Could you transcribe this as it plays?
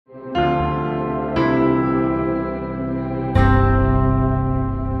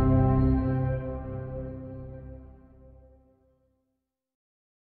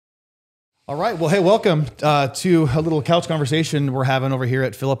All right. Well, hey, welcome to a little couch conversation we're having over here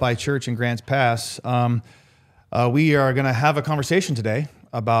at Philippi Church in Grants Pass. We are going to have a conversation today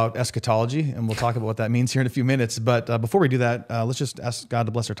about eschatology, and we'll talk about what that means here in a few minutes. But before we do that, let's just ask God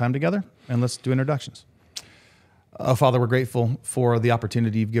to bless our time together, and let's do introductions. Father, we're grateful for the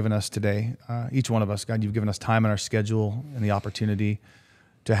opportunity you've given us today. Each one of us, God, you've given us time in our schedule and the opportunity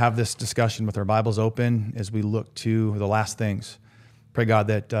to have this discussion with our Bibles open as we look to the last things. Pray, God,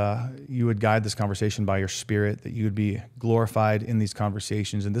 that you would guide this conversation by your Spirit, that you would be glorified in these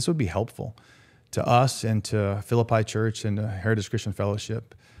conversations, and this would be helpful to us and to Philippi Church and to Heritage Christian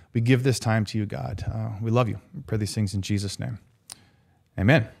Fellowship. We give this time to you, God. We love you. We pray these things in Jesus' name.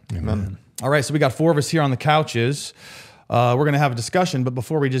 Amen. Amen. All right, so we got four of us here on the couches. We're going to have a discussion, but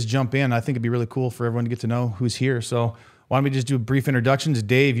before we just jump in, I think it'd be really cool for everyone to get to know who's here. So why don't we just do brief introductions?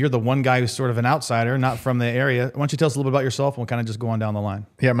 Dave, you're the one guy who's sort of an outsider, not from the area. Why don't you tell us a little bit about yourself, and we'll kind of just go on down the line.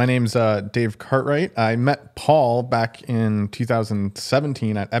 Yeah, my name's Dave Cartwright. I met Paul back in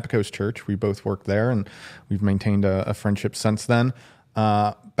 2017 at Epicos Church. We both worked there, and we've maintained a friendship since then.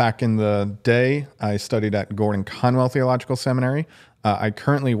 Back in the day, I studied at Gordon Conwell Theological Seminary. I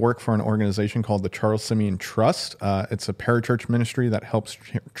currently work for an organization called the Charles Simeon Trust. It's a parachurch ministry that helps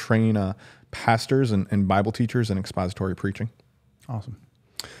train pastors and Bible teachers in expository preaching. Awesome.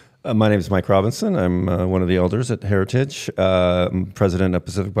 My name is Mike Robinson. I'm one of the elders at Heritage. I'm president of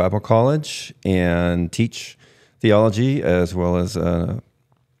Pacific Bible College and teach theology as well as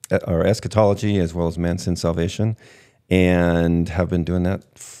or eschatology as well as man's sin salvation, and have been doing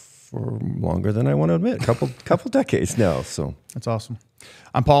that for longer than I want to admit, couple decades now. So that's awesome.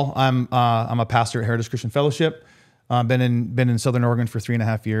 I'm Paul. I'm a pastor at Heritage Christian Fellowship. Been in Southern Oregon for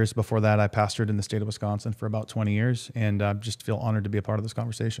 3.5 years. Before that, I pastored in the state of Wisconsin for about 20 years, and just feel honored to be a part of this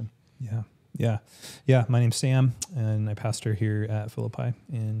conversation. Yeah. My name's Sam, and I pastor here at Philippi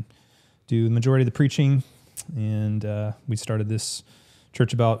and do the majority of the preaching. And we started this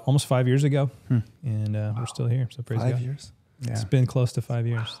church about almost 5 years ago, and we're still here. So praise God. 5 years? Yeah. It's been close to 5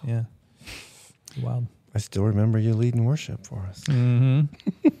 years. Yeah, wild. I still remember you leading worship for us. Mm-hmm.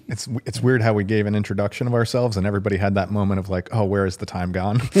 It's weird how we gave an introduction of ourselves, and everybody had that moment of like, oh, where is the time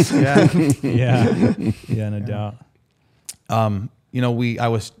gone? Yeah, no doubt.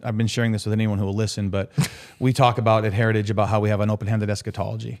 I've been sharing this with anyone who will listen, but we talk about at Heritage about how we have an open-handed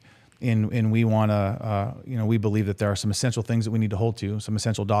eschatology. And we want to, we believe that there are some essential things that we need to hold to, some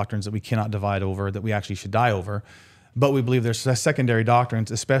essential doctrines that we cannot divide over, that we actually should die over. But we believe there's secondary doctrines,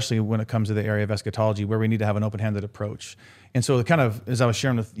 especially when it comes to the area of eschatology, where we need to have an open-handed approach. And so kind of, as I was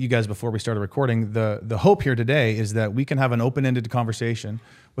sharing with you guys before we started recording, the hope here today is that we can have an open-ended conversation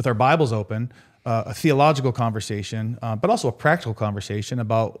with our Bibles open, a theological conversation, but also a practical conversation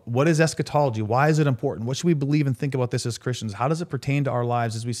about what is eschatology, why is it important, what should we believe and think about this as Christians, how does it pertain to our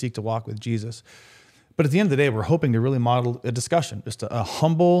lives as we seek to walk with Jesus. But at the end of the day, we're hoping to really model a discussion, just a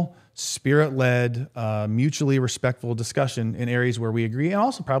humble, Spirit-led, mutually respectful discussion in areas where we agree, and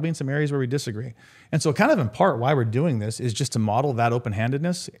also probably in some areas where we disagree. And so kind of in part why we're doing this is just to model that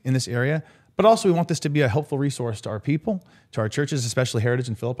open-handedness in this area, but also we want this to be a helpful resource to our people, to our churches, especially Heritage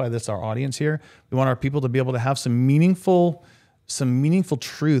and Philippi. That's our audience here. We want our people to be able to have some meaningful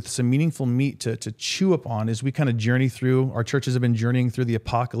truth, some meaningful meat to chew upon as we kind of journey through. Our churches have been journeying through the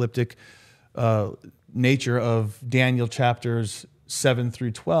apocalyptic nature of Daniel chapters 7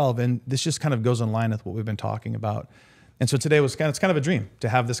 through 12, and this just kind of goes in line with what we've been talking about. And so today it's kind of a dream to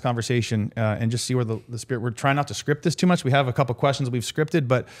have this conversation and just see where the Spirit. We're trying not to script this too much. We have a couple questions we've scripted,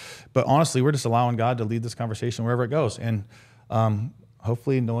 but honestly, we're just allowing God to lead this conversation wherever it goes. And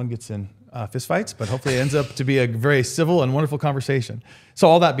hopefully, no one gets in fistfights, but hopefully, it ends up to be a very civil and wonderful conversation. So,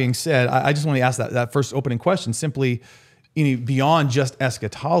 all that being said, I just want to ask that first opening question simply. Beyond just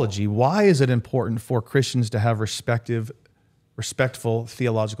eschatology, why is it important for Christians to have respectful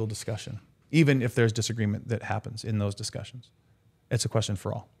theological discussion, even if there's disagreement that happens in those discussions? It's a question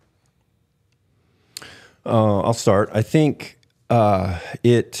for all. I'll start. I think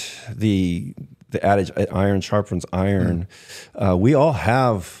the adage "iron sharpens iron." We all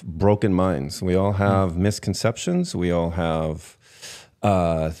have broken minds. We all have misconceptions. We all have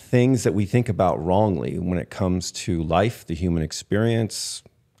things that we think about wrongly when it comes to life, the human experience,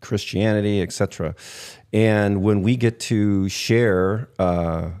 Christianity, etc. And when we get to share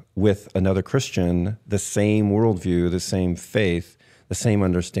with another Christian the same worldview, the same faith, the same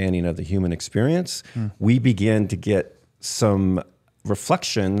understanding of the human experience, we begin to get some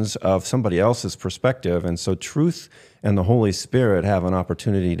reflections of somebody else's perspective. And so truth and the Holy Spirit have an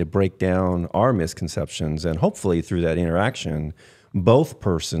opportunity to break down our misconceptions. And hopefully through that interaction, both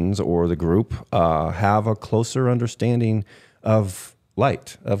persons or the group have a closer understanding of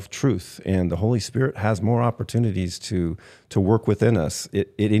light, of truth, and the Holy Spirit has more opportunities to work within us.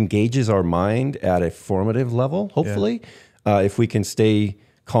 It engages our mind at a formative level, hopefully, if we can stay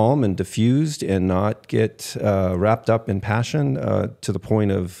calm and diffused and not get wrapped up in passion to the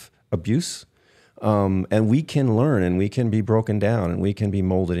point of abuse. And we can learn, and we can be broken down, and we can be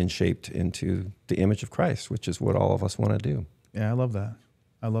molded and shaped into the image of Christ, which is what all of us want to do. Yeah, I love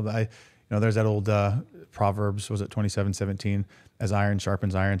that. There's that old Proverbs, was it 27:17? As iron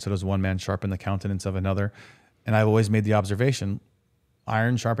sharpens iron, so does one man sharpen the countenance of another. And I've always made the observation,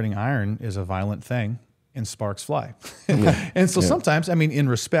 iron sharpening iron is a violent thing, and sparks fly. And so sometimes, in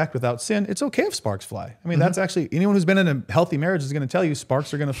respect, without sin, it's okay if sparks fly. That's actually, anyone who's been in a healthy marriage is going to tell you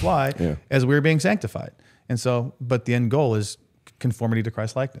sparks are going to fly as we're being sanctified. And so, but the end goal is conformity to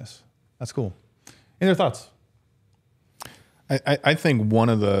Christ likeness. That's cool. Any other thoughts? I think one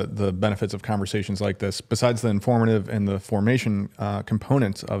of the benefits of conversations like this, besides the informative and the formation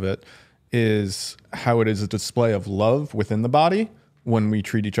components of it, is how it is a display of love within the body when we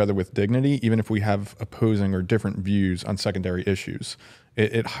treat each other with dignity, even if we have opposing or different views on secondary issues.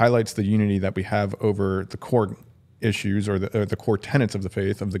 It highlights the unity that we have over the core issues or the core tenets of the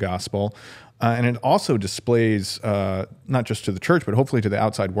faith, of the gospel. And it also displays, not just to the church, but hopefully to the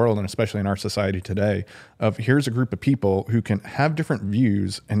outside world, and especially in our society today, of here's a group of people who can have different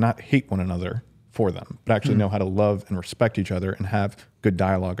views and not hate one another for them, but actually know how to love and respect each other and have good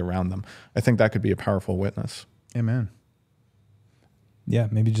dialogue around them. I think that could be a powerful witness. Amen. Yeah,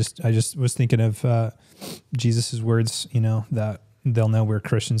 maybe I just was thinking of Jesus's words, that they'll know we're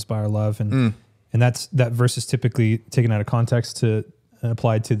Christians by our love. And that verse is typically taken out of context and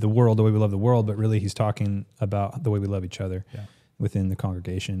applied to the world, the way we love the world, but really he's talking about the way we love each other within the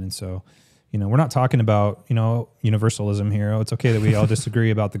congregation. And so, we're not talking about, universalism here. Oh, it's okay that we all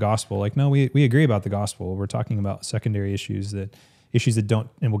disagree about the gospel. Like, no, we agree about the gospel. We're talking about secondary issues that don't,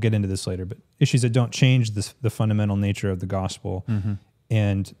 and we'll get into this later, but issues that don't change the fundamental nature of the gospel.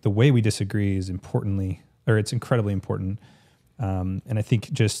 And the way we disagree is it's incredibly important. And I think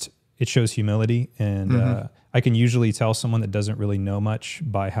it shows humility. And I can usually tell someone that doesn't really know much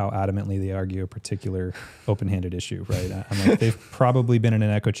by how adamantly they argue a particular open-handed issue, right? I'm like, they've probably been in an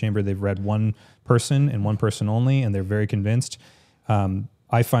echo chamber. They've read one person and one person only, and they're very convinced.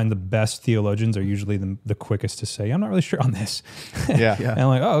 I find the best theologians are usually the quickest to say, I'm not really sure on this. Yeah. And I'm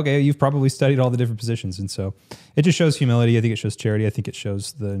like, oh, okay, you've probably studied all the different positions. And so it just shows humility. I think it shows charity. I think it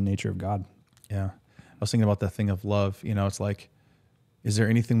shows the nature of God. Yeah. I was thinking about that thing of love. It's like, is there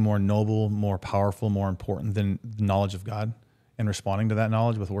anything more noble, more powerful, more important than the knowledge of God and responding to that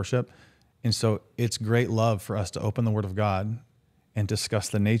knowledge with worship? And so it's great love for us to open the Word of God and discuss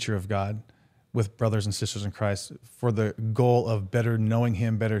the nature of God with brothers and sisters in Christ for the goal of better knowing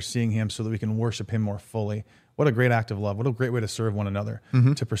Him, better seeing Him, so that we can worship Him more fully. What a great act of love. What a great way to serve one another,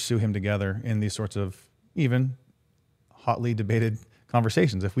 to pursue Him together in these sorts of even hotly debated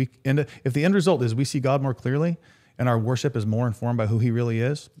conversations. If the end result is we see God more clearly and our worship is more informed by who He really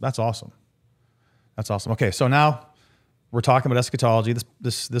is, that's awesome. That's awesome. Okay, so now we're talking about eschatology.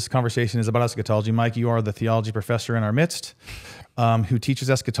 This conversation is about eschatology. Mike, you are the theology professor in our midst, who teaches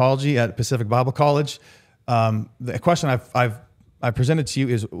eschatology at Pacific Bible College. The question I've presented to you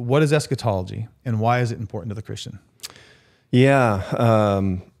is, what is eschatology and why is it important to the Christian?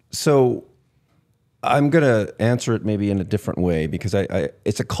 Yeah. So I'm going to answer it maybe in a different way, because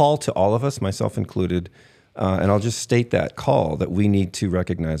it's a call to all of us, myself included. And I'll just state that call, that we need to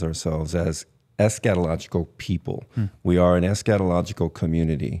recognize ourselves as eschatological people. We are an eschatological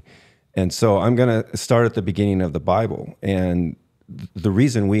community. And so I'm going to start at the beginning of the Bible. And the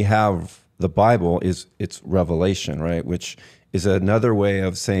reason we have the Bible is it's revelation, right? Which is another way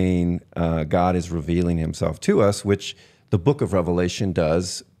of saying God is revealing Himself to us, which the book of Revelation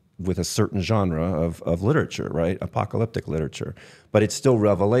does with a certain genre of literature, right? Apocalyptic literature. But it's still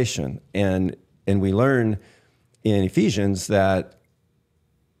revelation. And we learn in Ephesians that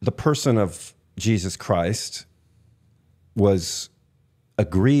the person of Jesus Christ was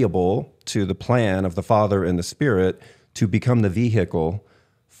agreeable to the plan of the Father and the Spirit to become the vehicle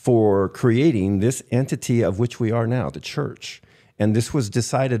for creating this entity of which we are now, the church. And this was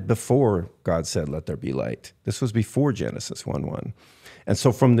decided before God said, let there be light. This was before Genesis 1:1. And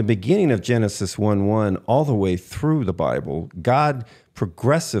so from the beginning of Genesis 1:1 all the way through the Bible, God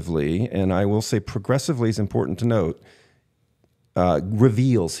progressively, and I will say progressively is important to note,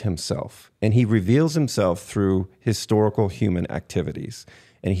 reveals Himself. And He reveals Himself through historical human activities.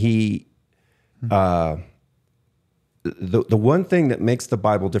 And the one thing that makes the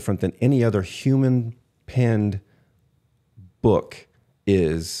Bible different than any other human-penned book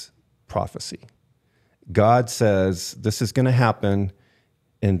is prophecy. God says, this is going to happen.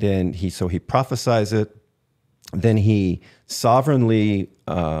 and then he prophesies it. Then he sovereignly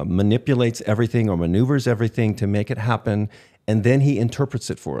manipulates everything or maneuvers everything to make it happen. And then he interprets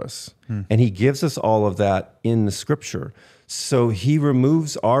it for us. And he gives us all of that in the scripture. So he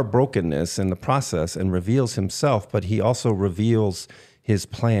removes our brokenness in the process and reveals himself, but he also reveals his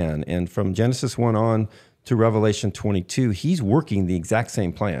plan. And from Genesis 1 on to Revelation 22, he's working the exact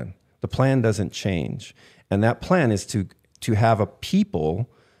same plan. The plan doesn't change. And that plan is to have a people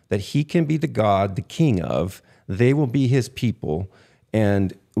that he can be the God, the king of. They will be his people,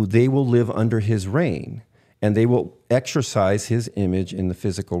 and they will live under his reign. And they will exercise his image in the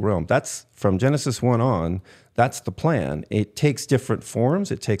physical realm. That's from Genesis 1 on, that's the plan. It takes different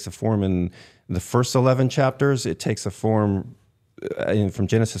forms. It takes a form in the first 11 chapters. It takes a form from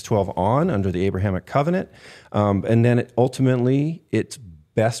Genesis 12 on under the Abrahamic covenant. And then ultimately, it's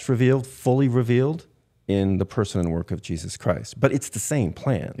best revealed, fully revealed in the person and work of Jesus Christ. But it's the same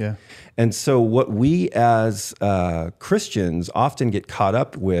plan. Yeah. And so what we as Christians often get caught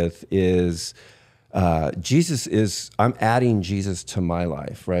up with is, I'm adding Jesus to my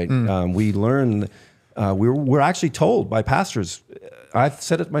life, right? We learn, we're actually told by pastors, I've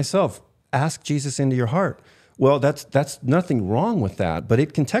said it myself, ask Jesus into your heart. Well, that's nothing wrong with that, but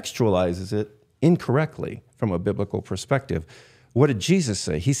it contextualizes it incorrectly from a biblical perspective. What did Jesus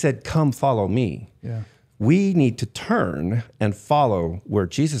say? He said, come follow me. Yeah. We need to turn and follow where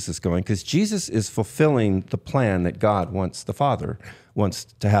Jesus is going, because Jesus is fulfilling the plan that God wants, the Father wants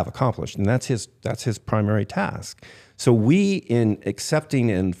to have accomplished. And that's his primary task. So we, in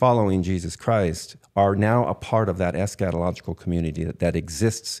accepting and following Jesus Christ, are now a part of that eschatological community that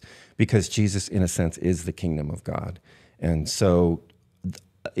exists because Jesus, in a sense, is the kingdom of God. And so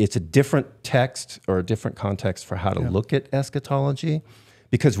it's a different text or a different context for how to look at eschatology,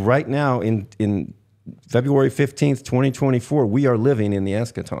 because right now in February 15th, 2024, we are living in the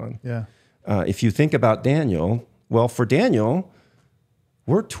eschaton. Yeah. If you think about Daniel, well, for Daniel,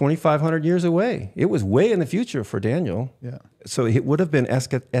 we're 2,500 years away. It was way in the future for Daniel. Yeah. So it would have been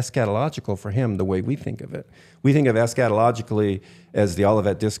eschatological for him the way we think of it. We think of eschatologically as the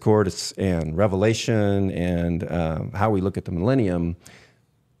Olivet Discourse and Revelation and how we look at the millennium.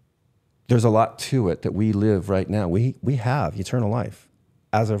 There's a lot to it that we live right now. We have eternal life.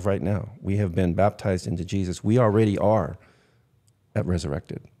 As of right now, we have been baptized into Jesus. We already are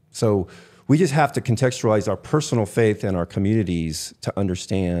resurrected. So we just have to contextualize our personal faith and our communities to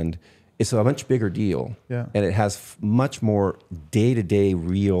understand it's a much bigger deal. Yeah. And it has much more day-to-day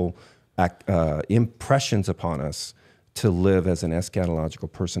real impressions upon us to live as an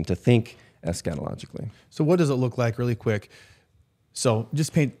eschatological person, to think eschatologically. So what does it look like really quick? So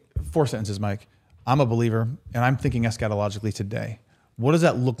just paint 4 sentences, Mike. I'm a believer and I'm thinking eschatologically today. What does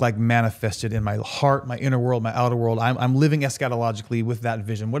that look like manifested in my heart, my inner world, my outer world? I'm living eschatologically with that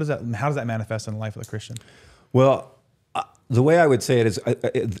vision. How does that manifest in the life of the Christian? Well, the way I would say it is,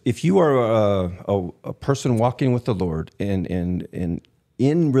 if you are a person walking with the Lord and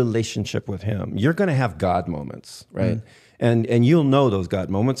in relationship with Him, you're going to have God moments, right? And you'll know those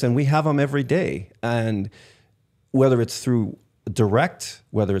God moments, and we have them every day. And whether it's through direct,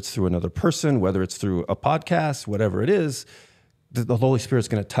 whether it's through another person, whether it's through a podcast, whatever it is, the Holy Spirit's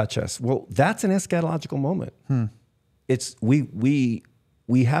going to touch us. Well, that's an eschatological moment. It's we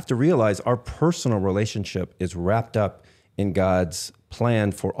have to realize our personal relationship is wrapped up in God's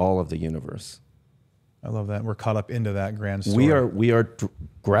plan for all of the universe. I love that. We're caught up into that grand story. We are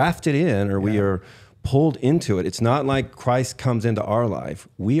grafted in, or we are pulled into it. It's not like Christ comes into our life.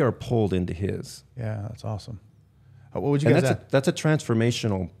 We are pulled into His. Yeah, that's awesome. What would you guys add? That's a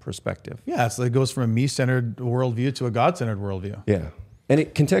transformational perspective. Yeah, it goes from a me-centered worldview to a God-centered worldview. Yeah. And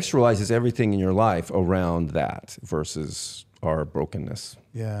it contextualizes everything in your life around that versus our brokenness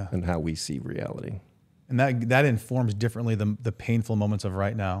and how we see reality. And that informs differently the painful moments of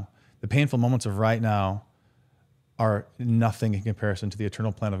right now. The painful moments of right now are nothing in comparison to the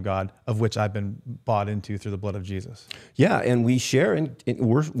eternal plan of God, of which I've been bought into through the blood of Jesus. Yeah, and we share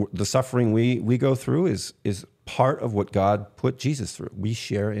the suffering we go through is part of what God put Jesus through. We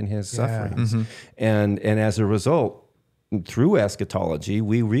share in His sufferings. And as a result, through eschatology,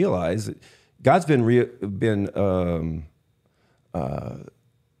 we realize that God's been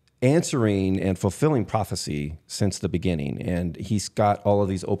answering and fulfilling prophecy since the beginning. And He's got all of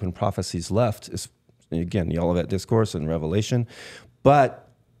these open prophecies left, again, the Olivet Discourse and Revelation. But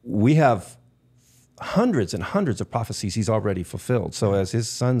we have hundreds and hundreds of prophecies He's already fulfilled. So as His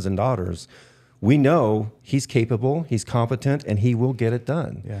sons and daughters, we know He's capable, He's competent, and He will get it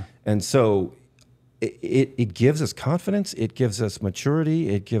done. Yeah. And so it gives us confidence. It gives us maturity.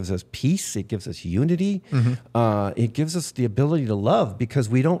 It gives us peace. It gives us unity. It gives us the ability to love because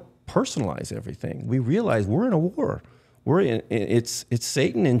we don't personalize everything. We realize we're in a war. It's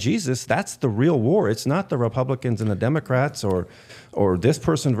Satan and Jesus. That's the real war. It's not the Republicans and the Democrats or this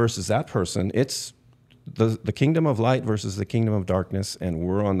person versus that person. It's the kingdom of light versus the kingdom of darkness, and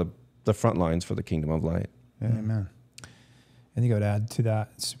we're on the front lines for the kingdom of light. Amen. I think I would add to that.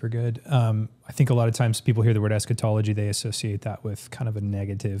 It's super good. I think a lot of times people hear the word eschatology, they associate that with kind of a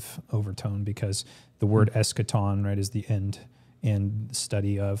negative overtone because the word eschaton, right, is the end. And the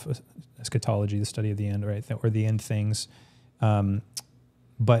study of eschatology, the study of the end, right, or the end things.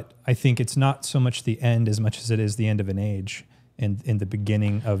 But I think it's not so much the end as much as it is the end of an age and the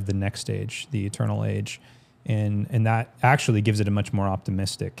beginning of the next age, the eternal age. And that actually gives it a much more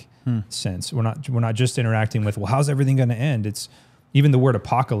optimistic sense. We're not just interacting with, well, how's everything going to end? It's even the word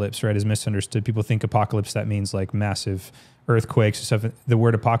apocalypse, right, is misunderstood. People think apocalypse, that means like massive earthquakes and stuff. The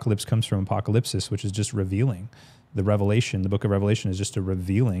word apocalypse comes from apocalypsis, which is just revealing. The Revelation, the book of Revelation, is just a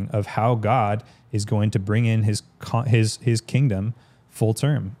revealing of how God is going to bring in his kingdom full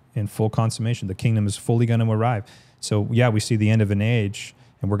term and full consummation. The kingdom is fully going to arrive. So yeah, we see the end of an age,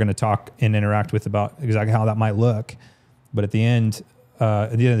 and we're going to talk and interact with about exactly how that might look. But at the end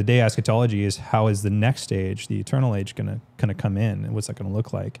of the day, eschatology is how is the next age, the eternal age, going to come in, and what's that going to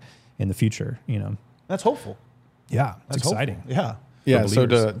look like in the future? You know, that's hopeful. Yeah, it's exciting. Hopeful. Yeah. Yeah, so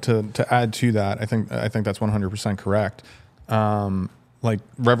to add to that, I think that's 100% correct. Like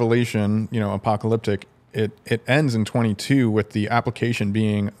Revelation, apocalyptic, it ends in 22 with the application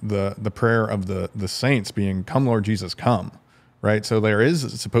being the prayer of the saints being, "Come, Lord Jesus, come." Right? So there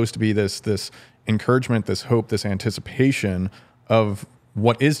is supposed to be this encouragement, this hope, this anticipation of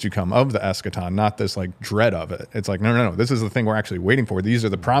what is to come, of the eschaton, not this like dread of it. It's like, no, this is the thing we're actually waiting for. These are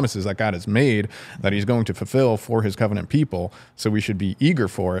the promises that God has made that he's going to fulfill for his covenant people. So we should be eager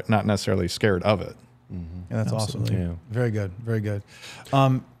for it, not necessarily scared of it. Yeah, that's Absolutely. awesome. Yeah. Very good. Very good.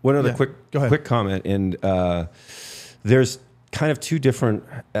 One other quick comment. And there's kind of two different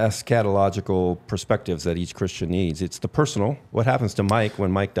eschatological perspectives that each Christian needs. It's the personal, what happens to Mike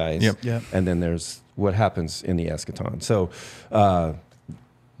when Mike dies. Yep. And then there's what happens in the eschaton. So,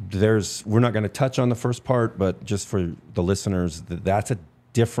 we're not going to touch on the first part, but just for the listeners, that's a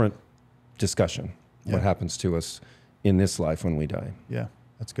different discussion. Yeah. What happens to us in this life when we die? Yeah,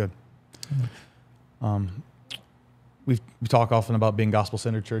 that's good. We talk often about being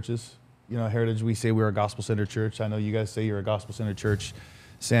gospel-centered churches. At Heritage, we say we're a gospel-centered church. I know you guys say you're a gospel-centered church,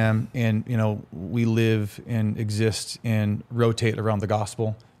 Sam. And we live and exist and rotate around the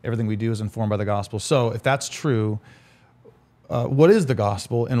gospel. Everything we do is informed by the gospel. So if that's true, what is the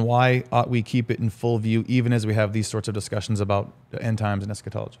gospel, and why ought we keep it in full view, even as we have these sorts of discussions about end times and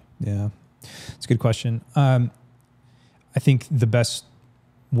eschatology? Yeah, it's a good question. I think the best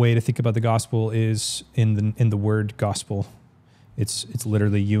way to think about the gospel is in the word gospel. It's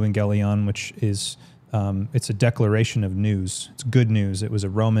literally euangelion, which is it's a declaration of news. It's good news. It was a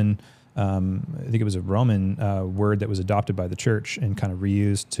Roman. I think it was a Roman word that was adopted by the church and kind of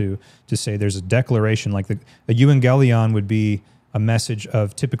reused to say there's a declaration. Like a euangelion would be a message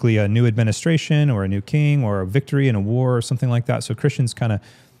of typically a new administration or a new king or a victory in a war or something like that. So Christians kind of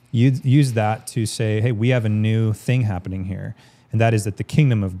use that to say, hey, we have a new thing happening here, and that is that the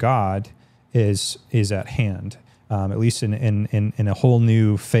kingdom of God is at hand. At least in a whole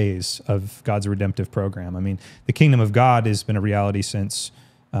new phase of God's redemptive program. I mean, the kingdom of God has been a reality since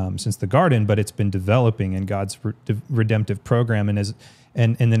the garden, but it's been developing in God's redemptive program. And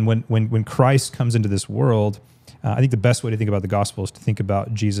then when Christ comes into this world, I think the best way to think about the gospel is to think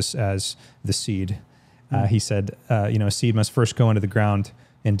about Jesus as the seed. He said, a seed must first go into the ground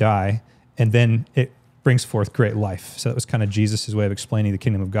and die, and then it brings forth great life. So that was kind of Jesus' way of explaining the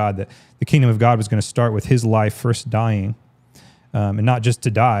kingdom of God, that the kingdom of God was going to start with his life first dying, and not just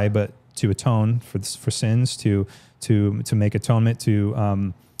to die, but to atone for sins, to make atonement,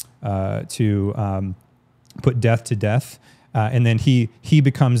 to put death to death, and then he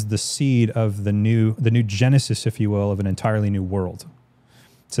becomes the seed of the new Genesis, if you will, of an entirely new world.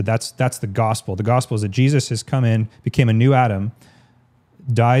 So that's the gospel. The gospel is that Jesus has come in, became a new Adam,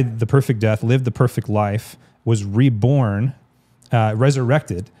 died the perfect death, lived the perfect life, was reborn,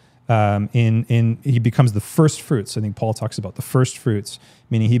 resurrected. He becomes the first fruits. I think Paul talks about the first fruits,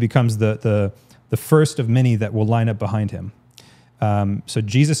 meaning he becomes the first of many that will line up behind him. So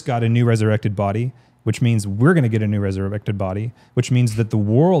Jesus got a new resurrected body, which means we're going to get a new resurrected body, which means that the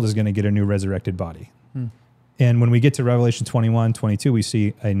world is going to get a new resurrected body. And when we get to Revelation 21, 22, we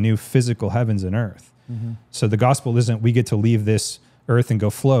see a new physical heavens and earth. So the gospel isn't we get to leave this earth and go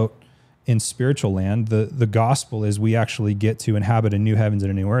float in spiritual land. The gospel is we actually get to inhabit a new heavens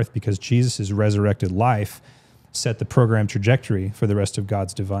and a new earth because Jesus' resurrected life set the program trajectory for the rest of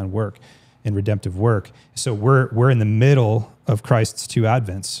God's divine work and redemptive work. So we're in the middle of Christ's two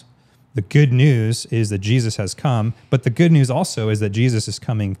advents. The good news is that Jesus has come, but the good news also is that Jesus is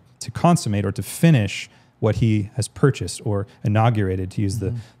coming to consummate or to finish what he has purchased or inaugurated, to use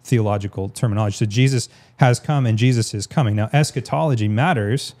the theological terminology. So Jesus has come and Jesus is coming. Now, eschatology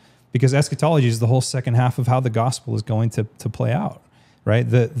matters because eschatology is the whole second half of how the gospel is going to play out, right?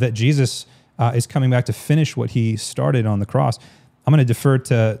 That Jesus is coming back to finish what he started on the cross. I'm going to defer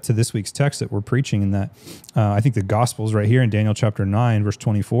to this week's text that we're preaching in that. I think the gospel is right here in Daniel chapter 9, verse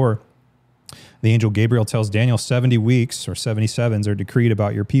 24. The angel Gabriel tells Daniel 70 weeks or 77s are decreed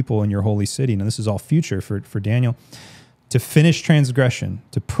about your people and your holy city. Now, this is all future for Daniel. To finish transgression,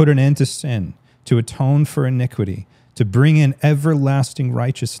 to put an end to sin, to atone for iniquity, to bring in everlasting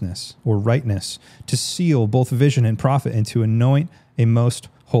righteousness or rightness, to seal both vision and prophet, and to anoint a most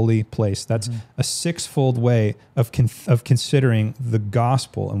holy place. That's a sixfold way of considering the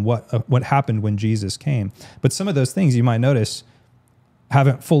gospel and what happened when Jesus came. But some of those things you might notice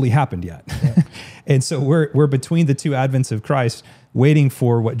haven't fully happened yet. Yeah. And so we're between the two advents of Christ, waiting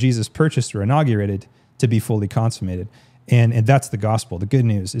for what Jesus purchased or inaugurated to be fully consummated. And that's the gospel. The good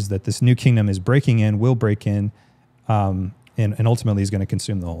news is that this new kingdom is breaking in, will break in, and ultimately is going to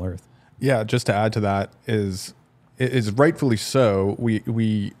consume the whole earth. Yeah, just to add to that is rightfully so.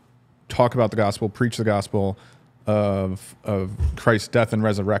 We talk about the gospel, preach the gospel of Christ's death and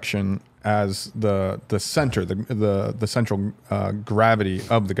resurrection as the center, the central gravity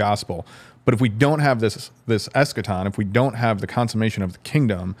of the gospel. But if we don't have this eschaton, if we don't have the consummation of the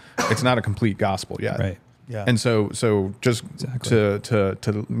kingdom, it's not a complete gospel yet. Right. Yeah. And so just exactly.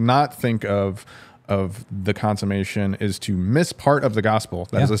 to not think of the consummation is to miss part of the gospel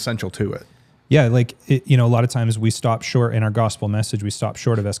that is essential to it. Yeah, like a lot of times we stop short in our gospel message. We stop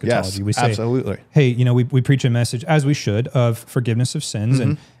short of eschatology. Yes, we say, absolutely. Hey, we preach a message as we should of forgiveness of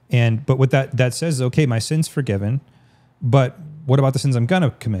sins, but what that says is, okay, my sin's forgiven, but what about the sins I'm gonna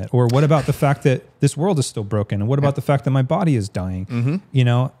commit? Or what about the fact that this world is still broken? And what about the fact that my body is dying?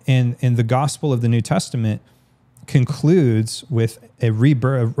 And the gospel of the New Testament concludes with a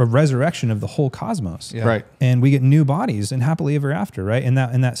rebirth, a resurrection of the whole cosmos. Yeah. Right. And we get new bodies and happily ever after, right? In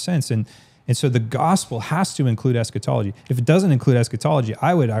that sense. And so the gospel has to include eschatology. If it doesn't include eschatology,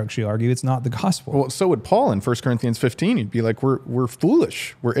 I would actually argue it's not the gospel. Well, so would Paul in 1 Corinthians 15. He'd be like, we're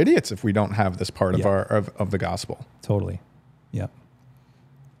foolish. We're idiots if we don't have this part of the gospel. Totally. Yeah.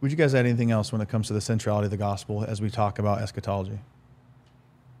 Would you guys add anything else when it comes to the centrality of the gospel as we talk about eschatology?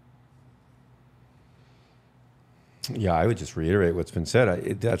 Yeah, I would just reiterate what's been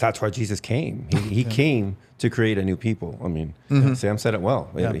said. That's why Jesus came. He came to create a new people. I mean, Sam said it well.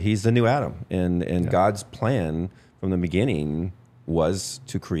 Yeah. He's the new Adam. And God's plan from the beginning was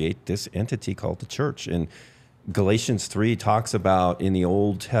to create this entity called the church. And Galatians 3 talks about in the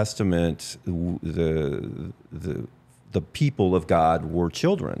Old Testament, the people of God were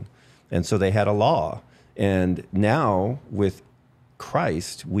children. And so they had a law. And now with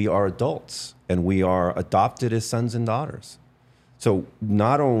Christ, we are adults and we are adopted as sons and daughters. So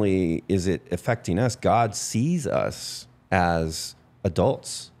not only is it affecting us, God sees us as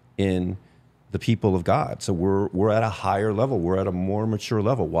adults in the people of God. So we're at a higher level. We're at a more mature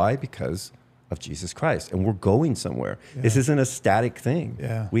level. Why? Because of Jesus Christ. And we're going somewhere. Yeah. This isn't a static thing.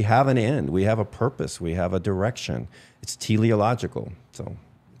 Yeah. We have an end. We have a purpose. We have a direction. It's teleological. So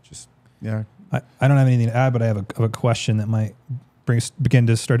just... Yeah. I don't have anything to add, but I have a question that might begin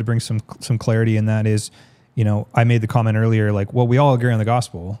to start to bring some clarity, and that is, I made the comment earlier, like, well, we all agree on the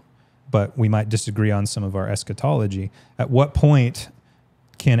gospel, but we might disagree on some of our eschatology. At what point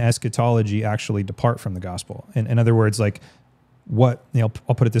can eschatology actually depart from the gospel? In other words, like, I'll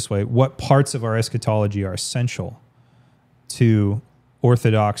put it this way, what parts of our eschatology are essential to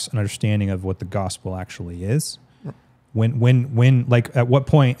orthodox understanding of what the gospel actually is? When like, at what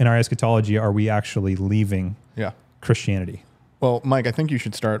point in our eschatology are we actually leaving Christianity? Well, Mike, I think you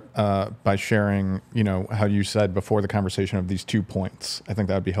should start by sharing, how you said before the conversation of these 2 points. I think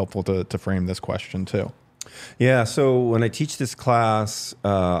that would be helpful to frame this question too. Yeah, so when I teach this class,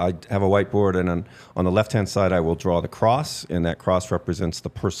 I have a whiteboard, and on the left-hand side, I will draw the cross, and that cross represents the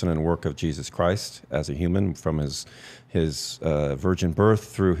person and work of Jesus Christ as a human from his virgin birth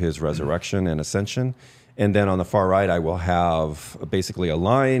through his resurrection and ascension. And then on the far right, I will have basically a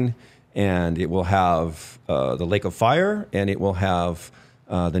line, and it will have the lake of fire, and it will have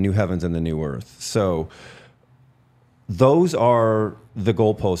the new heavens and the new earth. So those are the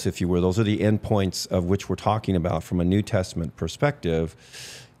goalposts, if you will. Those are the endpoints of which we're talking about from a New Testament perspective.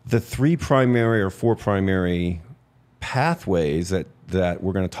 the 3 primary or 4 primary pathways that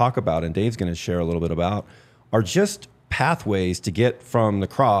we're going to talk about, and Dave's going to share a little bit about, are just pathways to get from the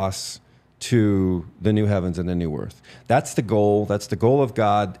cross to the new heavens and the new earth. That's the goal. That's the goal of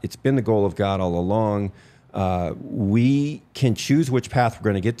God. It's been the goal of God all along. We can choose which path we're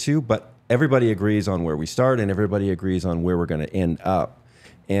going to get to, but everybody agrees on where we start, and everybody agrees on where we're going to end up.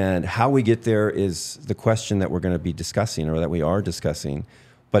 And how we get there is the question that we're going to be discussing, or that we are discussing.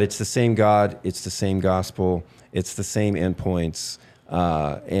 But it's the same God, it's the same gospel, it's the same endpoints,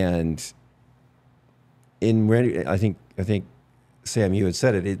 and I think Sam, you had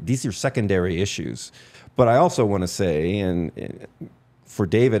said it. These are secondary issues. But I also want to say, and for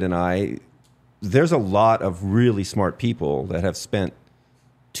David and I, there's a lot of really smart people that have spent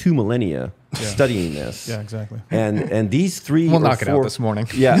 2 millennia studying this. Yeah, exactly. And these 3 We'll or knock 4, it out this morning.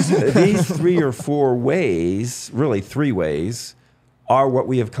 Yes, these 3 or 4 ways, really 3 ways, are what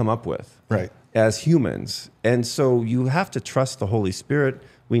we have come up with, Right. as humans. And so you have to trust the Holy Spirit.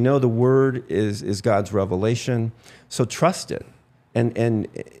 We know the Word is God's revelation, so trust it. And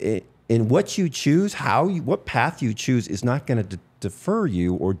in what you choose, what path you choose is not going to defer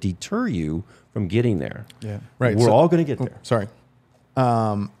you or deter you from getting there. Yeah. Right. We're all going to get there. Sorry.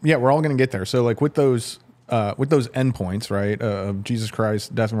 We're all going to get there. So like with those endpoints, right, of Jesus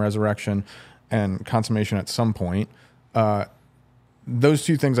Christ, death and resurrection, and consummation at some point, those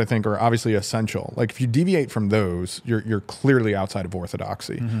 2 things I think are obviously essential. Like if you deviate from those, you're clearly outside of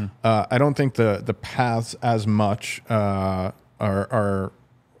orthodoxy. Mm-hmm. I don't think the paths as much are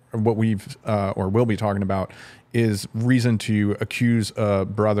what we've or will be talking about is reason to accuse a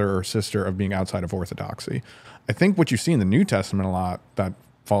brother or sister of being outside of orthodoxy. I think what you see in the New Testament a lot that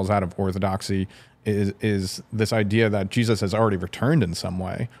falls out of orthodoxy is this idea that Jesus has already returned in some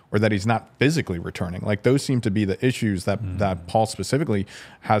way, or that he's not physically returning. Like those seem to be the issues that Paul specifically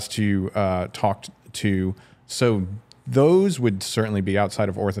has to talk to. So those would certainly be outside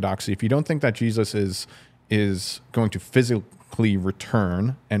of orthodoxy. If you don't think that Jesus is going to physically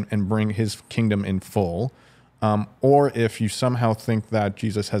return and bring his kingdom in full, or if you somehow think that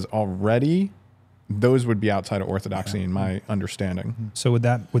Jesus has already, those would be outside of orthodoxy in my understanding. So would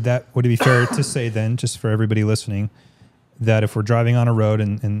it be fair to say then, just for everybody listening, that if we're driving on a road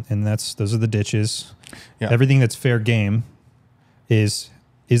and those are the ditches, everything that's fair game is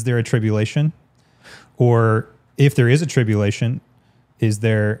there a tribulation? Or if there is a tribulation, is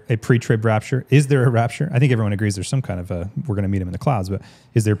there a pre-trib rapture? Is there a rapture? I think everyone agrees there's some kind of we're going to meet him in the clouds, but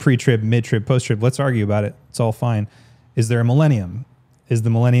is there pre-trib, mid-trib, post-trib? Let's argue about it. It's all fine. Is there a millennium? Is the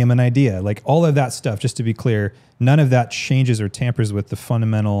millennium an idea? Like all of that stuff, just to be clear, none of that changes or tampers with the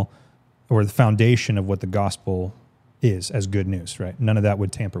fundamental or the foundation of what the gospel is as good news, right? None of that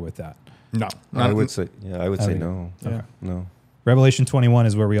would tamper with that. No. I would say no. Yeah. No. Revelation 21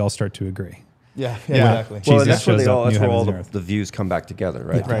 is where we all start to agree. Yeah, exactly. Well, Jesus that's where shows up, that's new where all heavens and the views come back together,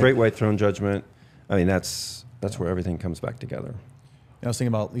 right? Yeah. The Right. Great White Throne Judgment. I mean, that's where everything comes back together. I was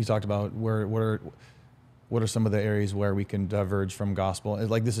thinking about, you talked about what are some of the areas where we can diverge from gospel.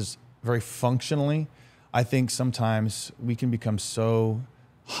 Like this is very functionally, I think sometimes we can become so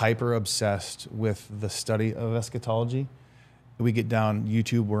hyper obsessed with the study of eschatology. We get down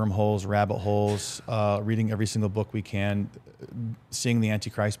YouTube wormholes, rabbit holes, reading every single book we can, seeing the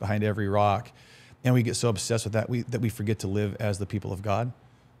Antichrist behind every rock. And we get so obsessed with that that we forget to live as the people of God.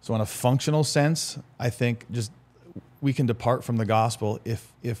 So in a functional sense, I think just we can depart from the gospel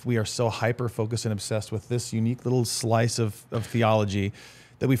if we are so hyper-focused and obsessed with this unique little slice of theology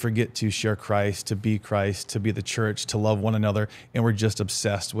that we forget to share Christ, to be the church, to love one another, and we're just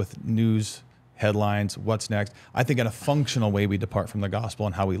obsessed with news, headlines, what's next. I think in a functional way we depart from the gospel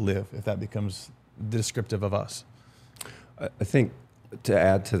and how we live, if that becomes descriptive of us. I think to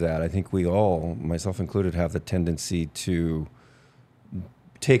add to that, I think we all, myself included, have the tendency to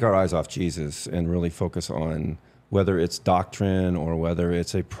take our eyes off Jesus and really focus on whether it's doctrine or whether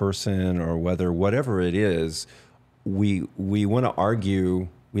it's a person or whatever it is. We want to argue.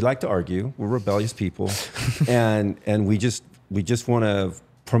 We like to argue. We're rebellious people, and we just want to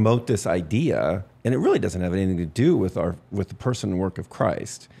promote this idea, and it really doesn't have anything to do with the person and work of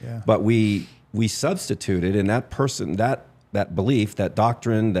Christ. Yeah. But we substituted in that person, that belief, that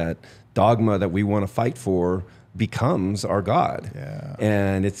doctrine, that dogma that we want to fight for becomes our God. Yeah.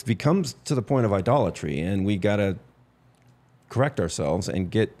 And it becomes to the point of idolatry, and we got to correct ourselves and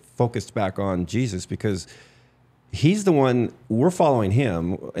get focused back on Jesus, because he's the one, we're following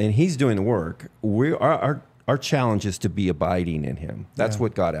him and he's doing the work. Our challenge is to be abiding in him. That's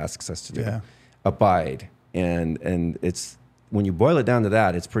what God asks us to do. Yeah. Abide. And it's, when you boil it down to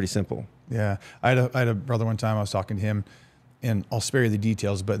that, it's pretty simple. Yeah. I had a brother one time, I was talking to him, and I'll spare you the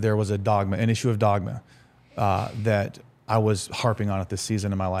details, but there was an issue of dogma that I was harping on at this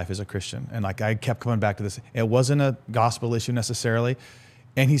season in my life as a Christian. And like, I kept coming back to this. It wasn't a gospel issue necessarily.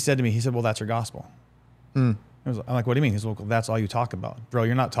 And he said to me, well, that's your gospel. I'm like, what do you mean? He's like, well, that's all you talk about. Bro,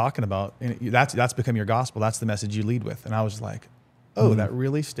 you're not talking about, that's become your gospel. That's the message you lead with. And I was like, oh, that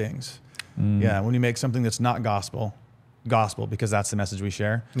really stings. Yeah, when you make something that's not gospel, because that's the message we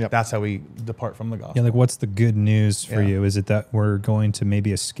share, that's how we depart from the gospel. Yeah, like what's the good news for you? Is it that we're going to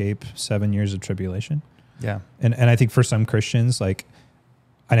maybe escape 7 years of tribulation? Yeah. And I think for some Christians, and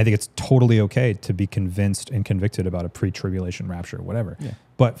I think it's totally okay to be convinced and convicted about a pre-tribulation rapture or whatever. Yeah.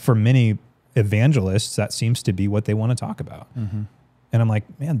 But for many evangelists, that seems to be what they want to talk about. Mm-hmm. And I'm like,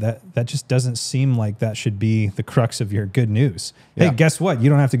 man, that just doesn't seem like that should be the crux of your good news. Yeah. Hey, guess what? You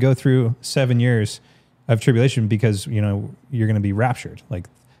don't have to go through 7 years of tribulation because, you're going to be raptured. Like,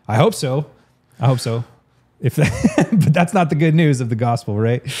 I hope so. But that's not the good news of the gospel,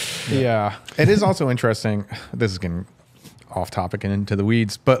 right? Yeah. It is also interesting. This is getting off topic and into the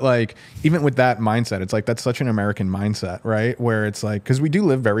weeds, but like, even with that mindset, it's like, that's such an American mindset, right? Where it's like, cause we do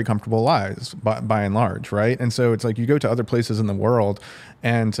live very comfortable lives by and large. Right. And so it's like, you go to other places in the world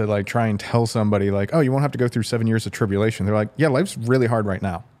and to like, try and tell somebody like, oh, you won't have to go through 7 years of tribulation. They're like, yeah, life's really hard right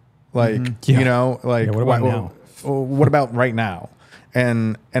now. Like, what about now? What about right now?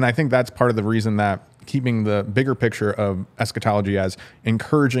 And I think that's part of the reason that keeping the bigger picture of eschatology as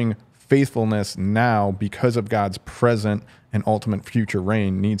encouraging faithfulness now because of God's present and ultimate future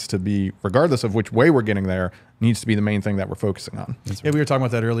reign needs to be, regardless of which way we're getting there, needs to be the main thing that we're focusing on. Yeah, we were talking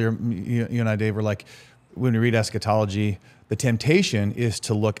about that earlier. You and I, Dave, were like, when we read eschatology, the temptation is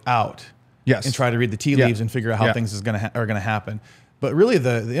to look out and try to read the tea leaves and figure out how things are going to happen. But really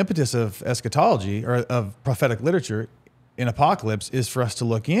the impetus of eschatology or of prophetic literature in apocalypse is for us to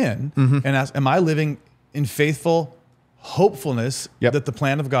look in and ask, am I living in faithful hopefulness that the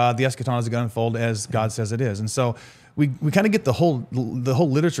plan of God, the eschaton, is going to unfold as God says it is? And so we kind of get the whole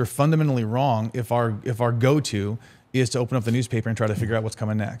literature fundamentally wrong if our go-to is to open up the newspaper and try to figure out what's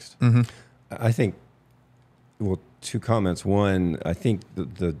coming next. Mm-hmm. I think, well, two comments. One, I think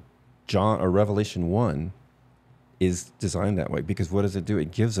the John or Revelation 1 is designed that way because what does it do?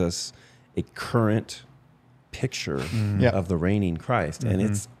 It gives us a current picture of the reigning Christ, and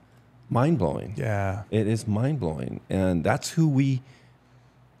it's mind-blowing. Yeah, it is mind-blowing, and that's who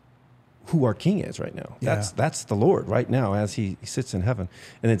our King is right now. That's the Lord right now as he sits in heaven.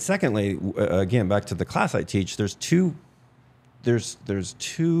 And then secondly, again, back to the class I teach, there's two ditches.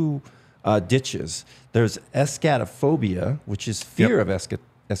 There's eschatophobia, which is fear of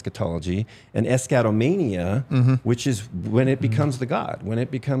eschatology, and eschatomania, which is when it becomes the God, when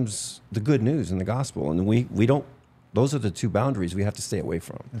it becomes the good news in the gospel. And we don't, those are the two boundaries we have to stay away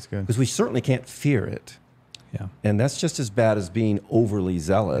from. That's good. Because we certainly can't fear it. Yeah. And that's just as bad as being overly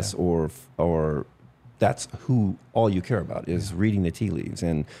zealous or that's who all you care about is reading the tea leaves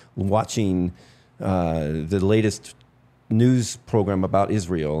and watching the latest news program about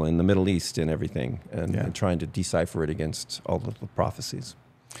Israel and the Middle East and everything and trying to decipher it against all of the prophecies.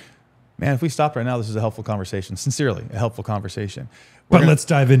 Man, if we stop right now, this is a helpful conversation. Sincerely, a helpful conversation. Let's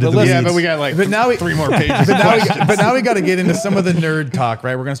dive into the weeds. Yeah, but we got like 3 more pages. But now we got to get into some of the nerd talk,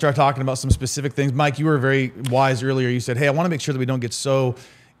 right? We're going to start talking about some specific things. Mike, you were very wise earlier. You said, hey, I want to make sure that we don't get so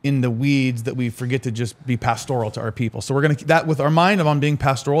in the weeds that we forget to just be pastoral to our people. So we're going to that with our mind on being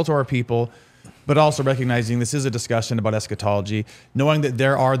pastoral to our people, but also recognizing this is a discussion about eschatology, knowing that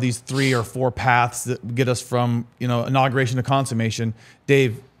there are these 3 or 4 paths that get us from, inauguration to consummation.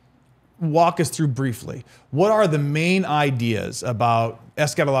 Dave, walk us through briefly. What are the main ideas about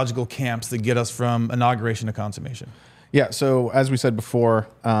eschatological camps that get us from inauguration to consummation? Yeah, so as we said before,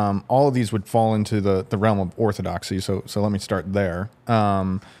 all of these would fall into the realm of orthodoxy. So let me start there.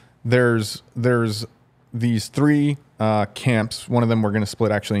 There's these 3 camps. One of them we're going to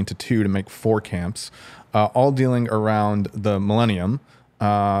split actually into 2 to make 4 camps, all dealing around the millennium,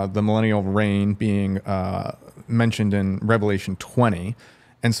 the millennial reign being mentioned in Revelation 20.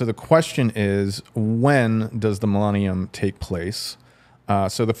 And so the question is, when does the millennium take place?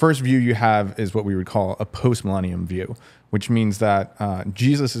 So the first view you have is what we would call a post-millennium view, which means that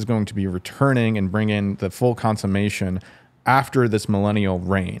Jesus is going to be returning and bring in the full consummation after this millennial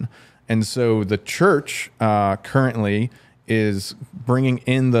reign. And so the church currently is bringing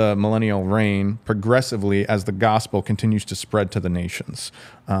in the millennial reign progressively as the gospel continues to spread to the nations.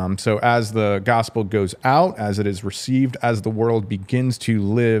 So as the gospel goes out, as it is received, as the world begins to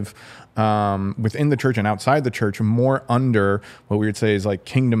live within the church and outside the church, more under what we would say is like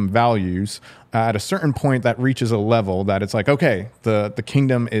kingdom values, at a certain point that reaches a level that it's like, okay, the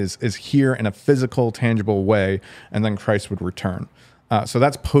kingdom is here in a physical, tangible way, and then Christ would return. So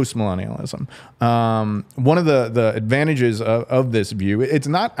that's post-millennialism. One of the advantages of this view, it's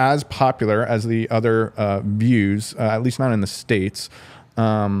not as popular as the other views, at least not in the States.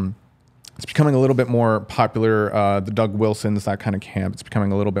 It's becoming a little bit more popular. The Doug Wilsons, that kind of camp, it's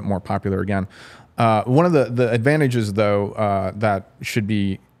becoming a little bit more popular again. One of the advantages, though, that should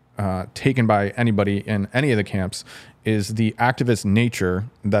be taken by anybody in any of the camps is the activist nature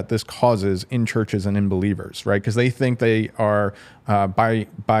that this causes in churches and in believers, right? Because they think they are,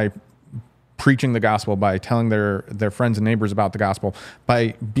 by preaching the gospel, by telling their friends and neighbors about the gospel,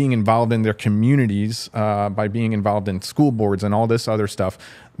 by being involved in their communities, by being involved in school boards and all this other stuff,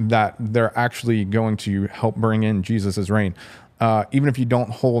 that they're actually going to help bring in Jesus's reign. Even if you don't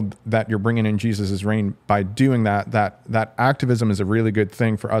hold that you're bringing in Jesus's reign by doing that activism is a really good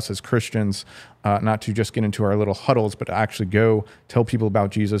thing for us as Christians, not to just get into our little huddles, but to actually go tell people about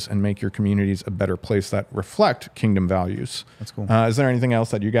Jesus and make your communities a better place that reflect kingdom values. That's cool. Is there anything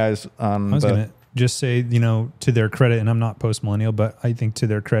else that you guys? I was going to just say, to their credit, and I'm not post-millennial, but I think to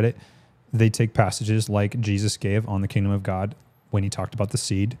their credit, they take passages like Jesus gave on the kingdom of God when he talked about the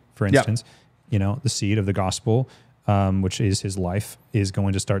seed, for instance, the seed of the gospel, which is his life, is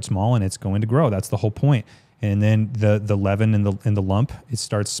going to start small and it's going to grow. That's the whole point. And then the leaven in the lump, it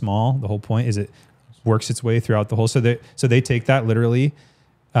starts small. The whole point is it works its way throughout the whole. So they take that literally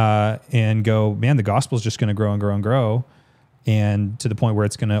and go, man, the gospel is just going to grow and grow and grow, and to the point where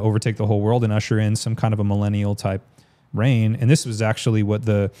it's going to overtake the whole world and usher in some kind of a millennial type reign. And this was actually what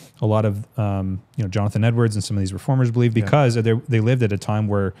a lot of Jonathan Edwards and some of these reformers believed, because they lived at a time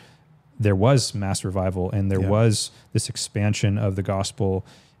where there was mass revival and there was this expansion of the gospel.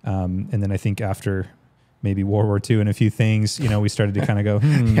 And then I think after maybe World War II and a few things, we started to kind of go,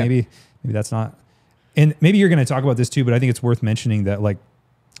 maybe that's not. And maybe you're going to talk about this too, but I think it's worth mentioning that, like,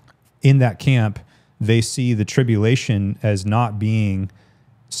 in that camp, they see the tribulation as not being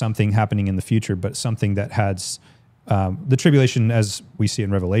something happening in the future, but something that has the tribulation, as we see in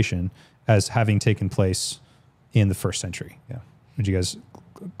Revelation, as having taken place in the first century. Yeah. Would you guys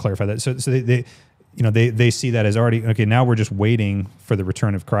clarify that? So they see that as already, okay, now we're just waiting for the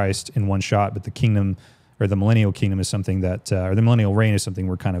return of Christ in one shot, but the kingdom, or the millennial kingdom, is something that, or the millennial reign is something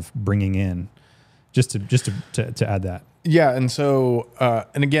we're kind of bringing in, just to add that. Yeah. And so,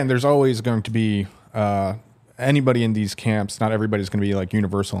 and again, there's always going to be, anybody in these camps, not everybody's going to be like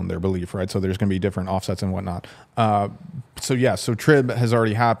universal in their belief, right? So there's going to be different offsets and whatnot. So trib has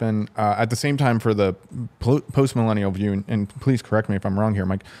already happened. At the same time, for the post-millennial view, and please correct me if I'm wrong here,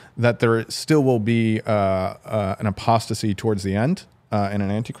 Mike, that there still will be an apostasy towards the end and an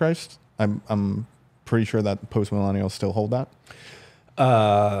antichrist. I'm pretty sure that post-millennials still hold that.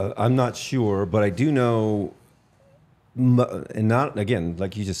 I'm not sure, but I do know. And not, again,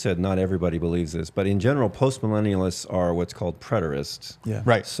 like you just said, not everybody believes this, but in general, postmillennialists are what's called preterists. Yeah.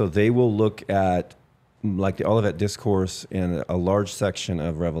 Right. So they will look at, like, the Olivet Discourse and a large section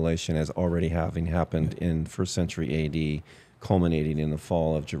of Revelation as already having happened in first century AD, culminating in the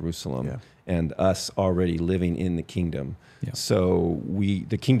fall of Jerusalem, and us already living in the kingdom. Yeah. So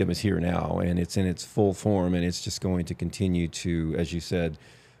the kingdom is here now, and it's in its full form, and it's just going to continue to, as you said,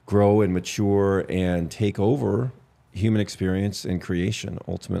 grow and mature and take over human experience and creation,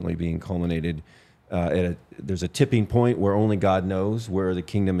 ultimately being culminated there's a tipping point where only God knows where the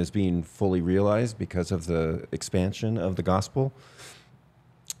kingdom is being fully realized because of the expansion of the gospel.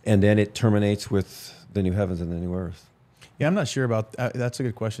 And then it terminates with the new heavens and the new earth. Yeah, I'm not sure about that's a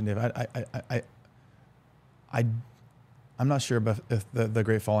good question, Dave. I'm not sure about if the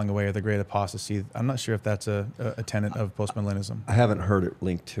great falling away or the great apostasy. I'm not sure if that's a tenet of postmillennialism. I haven't heard it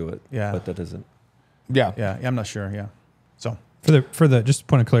linked to it. Yeah, but that isn't. Yeah, I'm not sure. Yeah, so for the just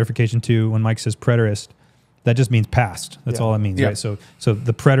point of clarification too, when Mike says preterist, that just means past. That's all it means, right? So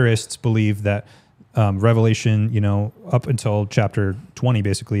the preterists believe that Revelation, up until chapter 20,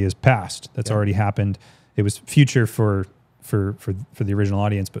 basically is past. That's already happened. It was future for the original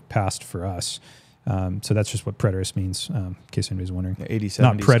audience, but past for us. So that's just what preterist means, in case anybody's wondering. 80s,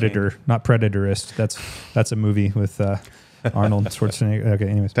 not predator, not predatorist. That's a movie with Arnold Schwarzenegger. Okay,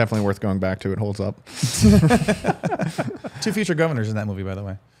 anyways. Definitely worth going back to. It holds up. 2 future governors in that movie, by the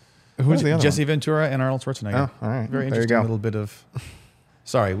way. Who's the other Jesse one? Ventura and Arnold Schwarzenegger. Oh, all right. Very interesting little bit of...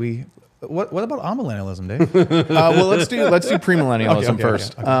 Sorry, What about amillennialism, Dave? Well, let's do premillennialism Okay.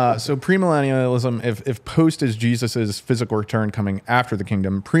 first. So premillennialism, if post is Jesus's physical return coming after the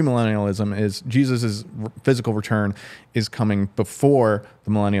kingdom, premillennialism is Jesus's physical return is coming before the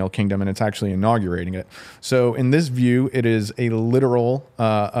millennial kingdom, and it's actually inaugurating it. So in this view, it is a literal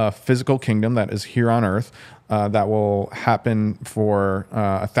physical kingdom that is here on earth. That will happen for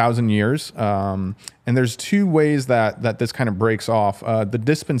 1,000 years. And there's two ways that this kind of breaks off. The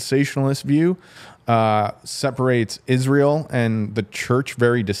dispensationalist view separates Israel and the church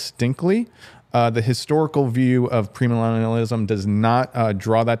very distinctly. The historical view of premillennialism does not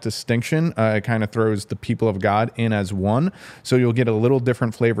draw that distinction. It kind of throws the people of God in as one. So you'll get a little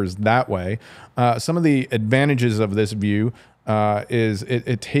different flavors that way. Some of the advantages of this view is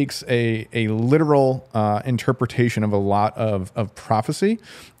it takes a literal interpretation of a lot of prophecy.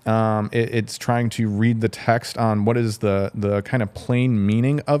 It's trying to read the text on what is the kind of plain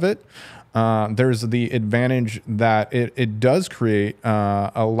meaning of it. There's the advantage that it does create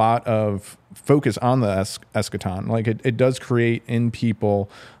a lot of focus on the eschaton. Like it does create in people,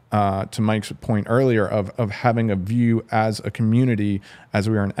 to Mike's point earlier, of having a view as a community, as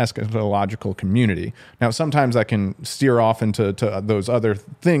we are an eschatological community. Now, sometimes that can steer off into those other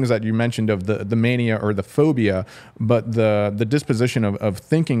things that you mentioned of the mania or the phobia, but the disposition of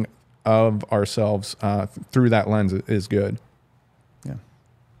thinking of ourselves through that lens is good. Yeah.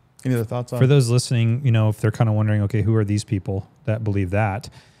 Any other thoughts on For those listening, if they're kind of wondering, okay, who are these people that believe that?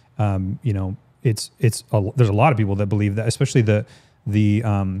 There's a lot of people that believe that, especially the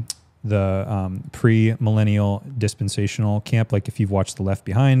pre-millennial dispensational camp. Like if you've watched the Left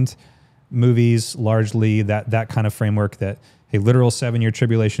Behind movies, largely that kind of framework that a literal 7-year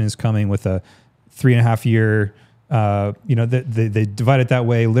tribulation is coming with a 3.5 year, they divide it that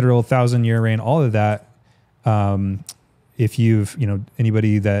way, literal 1,000-year reign, all of that. If you've,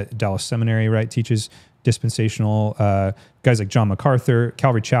 anybody that Dallas Seminary, right, teaches dispensational, guys like John MacArthur,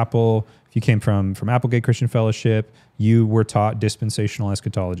 Calvary Chapel, if you came from Applegate Christian Fellowship, you were taught dispensational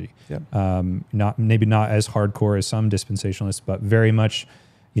eschatology. Yep. Not as hardcore as some dispensationalists, but very much,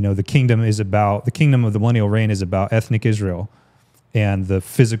 the kingdom of the millennial reign is about ethnic Israel and the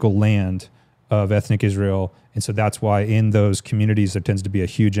physical land of ethnic Israel. And so that's why in those communities, there tends to be a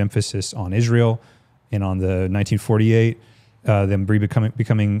huge emphasis on Israel and on the 1948, them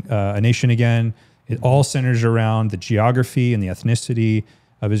becoming a nation again. It all centers around the geography and the ethnicity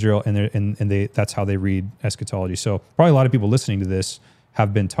of Israel, and that's how they read eschatology. So probably a lot of people listening to this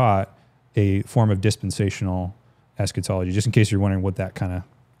have been taught a form of dispensational eschatology, just in case you're wondering what that kind of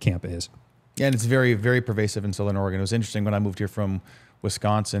camp is. Yeah, and it's very, very pervasive in Southern Oregon. It was interesting when I moved here from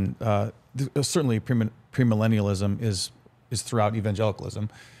Wisconsin. Certainly, premillennialism is throughout evangelicalism,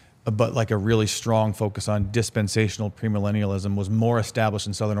 but like a really strong focus on dispensational premillennialism was more established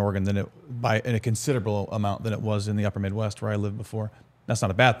in Southern Oregon in a considerable amount than it was in the Upper Midwest where I lived before. That's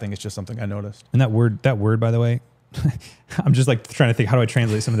not a bad thing. It's just something I noticed. And that word, by the way, I'm just like trying to think, how do I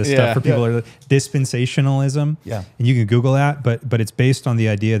translate some of this stuff for people? Yeah. Dispensationalism. Yeah. And you can Google that, but it's based on the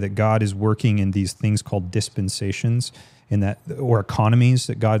idea that God is working in these things called dispensations or economies,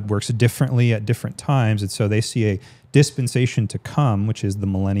 that God works differently at different times. And so they see a dispensation to come, which is the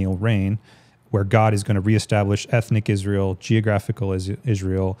millennial reign, where God is going to reestablish ethnic Israel, geographical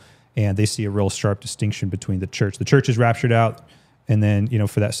Israel, and they see a real sharp distinction between the church. The church is raptured out, and then,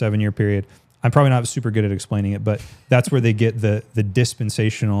 for that 7-year period, I'm probably not super good at explaining it, but that's where they get the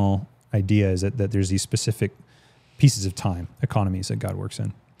dispensational idea, is that there's these specific pieces of time, economies that God works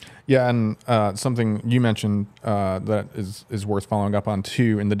in. Yeah, and something you mentioned that is worth following up on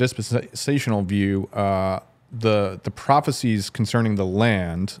too, in the dispensational view, the prophecies concerning the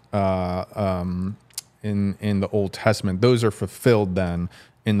land in the Old Testament, those are fulfilled then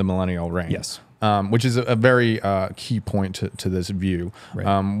in the millennial reign. Yes. Which is a very key point to this view,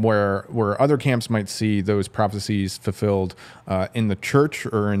 right. Where other camps might see those prophecies fulfilled in the church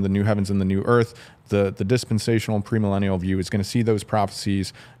or in the new heavens and the new earth. The dispensational premillennial view is going to see those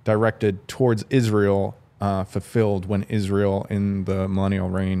prophecies directed towards Israel, fulfilled when Israel in the millennial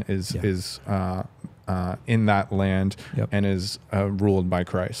reign is in that land and is ruled by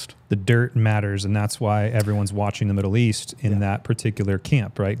Christ. The dirt matters, and that's why everyone's watching the Middle East in that particular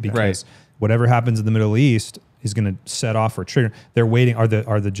camp, right? Because whatever happens in the Middle East is going to set off or trigger. They're waiting. Are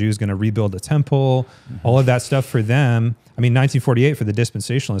the Jews going to rebuild the temple? Mm-hmm. All of that stuff for them. I mean, 1948 for the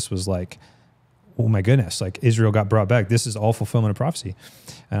dispensationalists was like, oh my goodness, like Israel got brought back. This is all fulfillment of prophecy.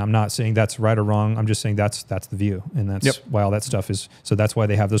 And I'm not saying that's right or wrong. I'm just saying that's the view. And that's why all that stuff is. So that's why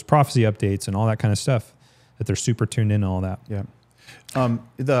they have those prophecy updates and all that kind of stuff, that they're super tuned in and all that. Yeah.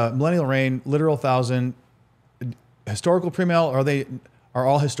 The millennial reign, literal 1,000, historical premill, are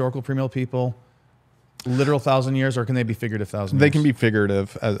all historical premill people literal 1,000 years, or can they be figurative 1,000 years? They can be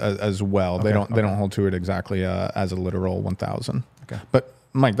figurative as well. Okay. They don't hold to it exactly as a literal 1,000. Okay. But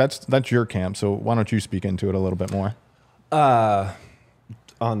Mike, that's your camp. So why don't you speak into it a little bit more?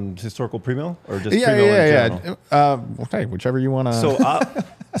 On historical premill or just yeah, premill in general? Hey, whichever you want to.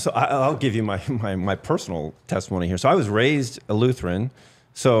 So I'll give you my personal testimony here. So I was raised a Lutheran.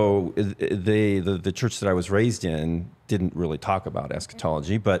 So the church that I was raised in didn't really talk about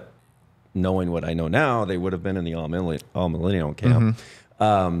eschatology, but knowing what I know now, they would have been in the all millennial camp.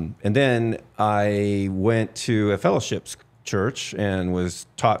 Mm-hmm. And then I went to a fellowship church and was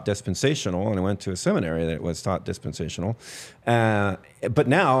taught dispensational, and I went to a seminary that was taught dispensational. But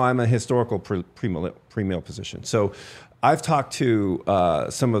now I'm a historical premill position. So I've talked to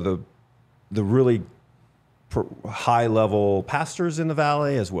some of the really high level pastors in the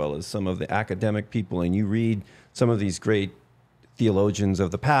valley, as well as some of the academic people, and you read some of these great theologians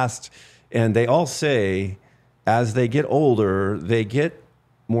of the past, and they all say as they get older, they get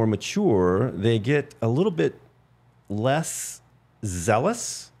more mature, they get a little bit less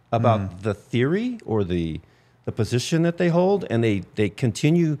zealous about the theory or the position that they hold, and they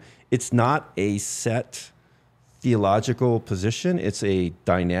continue. It's not a set theological position, it's a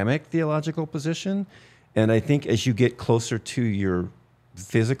dynamic theological position. And I think as you get closer to your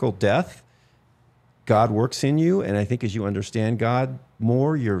physical death, God works in you. And I think as you understand God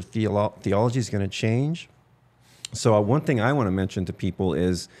more, your theology is going to change. So one thing I want to mention to people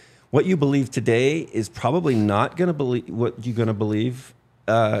is what you believe today is probably not going to believe what you're going to believe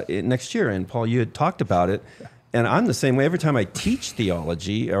next year. And Paul, you had talked about it. And I'm the same way. Every time I teach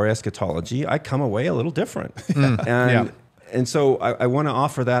theology or eschatology, I come away a little different. And so I want to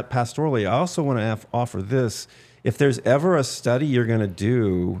offer that pastorally. I also want to offer this. If there's ever a study you're going to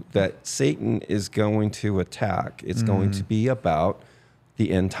do that Satan is going to attack, it's going to be about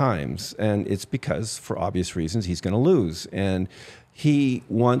the end times. And it's because, for obvious reasons, he's going to lose. And he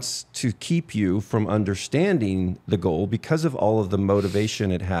wants to keep you from understanding the goal because of all of the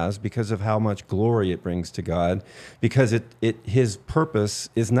motivation it has, because of how much glory it brings to God, because his purpose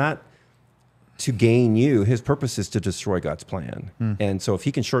is not to gain you. His purpose is to destroy God's plan. And so if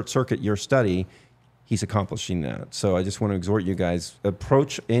he can short circuit your study, he's accomplishing that. So I just want to exhort you guys,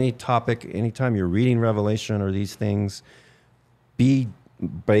 approach any topic, anytime you're reading Revelation or these things, be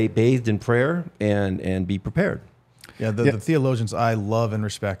bathed in prayer and be prepared. Yeah, the theologians I love and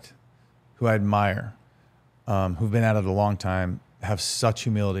respect, who I admire, who've been at it a long time, have such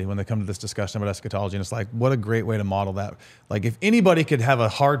humility when they come to this discussion about eschatology. And it's like, what a great way to model that. Like, if anybody could have a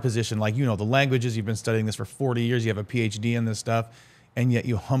hard position, like, the languages, you've been studying this for 40 years, you have a PhD in this stuff, and yet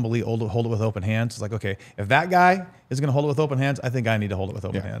you humbly hold it with open hands. It's like, okay, if that guy is going to hold it with open hands, I think I need to hold it with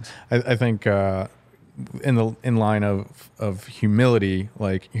open hands. I think in line of humility,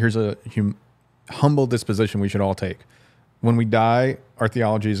 like, here's a humble disposition we should all take. When we die, our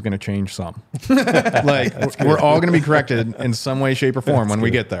theology is going to change some. Like, we're all going to be corrected in some way, shape, or form when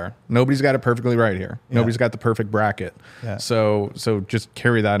we get there. Nobody's got it perfectly right here. Nobody's got the perfect bracket. Yeah. So just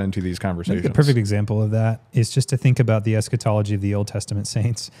carry that into these conversations. The perfect example of that is just to think about the eschatology of the Old Testament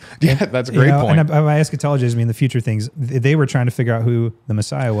saints. Yeah, that's a great point. And by eschatology, I mean the future things. They were trying to figure out who the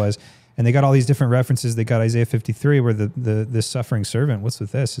Messiah was. And they got all these different references. They got Isaiah 53, where the suffering servant, what's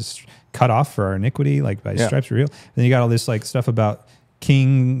with this? Is cut off for our iniquity, like by his stripes are real. Then you got all this like stuff about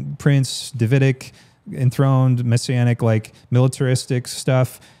king, prince, Davidic, enthroned, messianic, like militaristic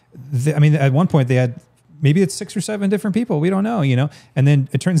stuff. At one point they had maybe it's 6 or 7 different people. We don't know, And then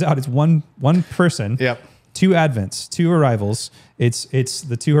it turns out it's one person. Yep. 2 advents, 2 arrivals. It's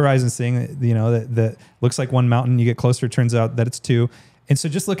the 2 horizons thing. That looks like one mountain. You get closer, it turns out that it's 2. And so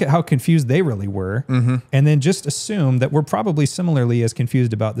just look at how confused they really were, and then just assume that we're probably similarly as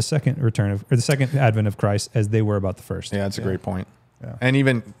confused about the second the second advent of Christ as they were about the first. Yeah, that's a great point. Yeah. And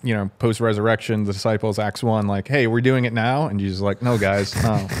even, post-resurrection, the disciples, Acts 1, like, hey, we're doing it now. And Jesus is like, no, guys,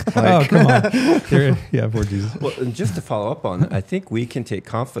 no. Like, come on. Poor Jesus. Well, and just to follow up on that, I think we can take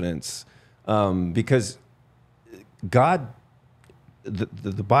confidence because God,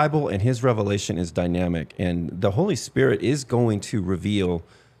 the Bible and his revelation is dynamic, and the Holy Spirit is going to reveal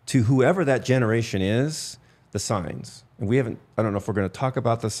to whoever that generation is the signs. And I don't know if we're going to talk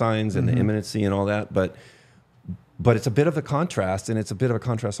about the signs and the imminency and all that, but it's a bit of a contrast, and it's a bit of a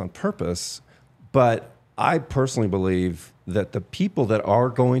contrast on purpose. But I personally believe that the people that are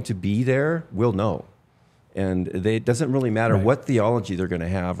going to be there will know. And it doesn't really matter what theology they're going to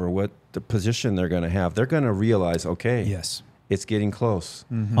have or what the position they're going to have. They're going to realize, okay, yes, it's getting close.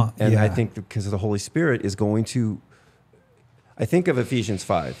 I think because the Holy Spirit is going to, I think of Ephesians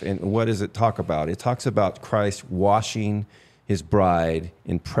 5, and what does it talk about? It talks about Christ washing his bride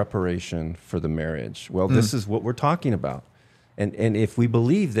in preparation for the marriage. Well, this is what we're talking about. And if we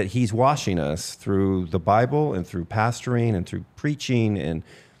believe that he's washing us through the Bible and through pastoring and through preaching, and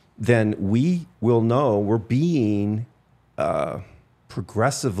then we will know we're being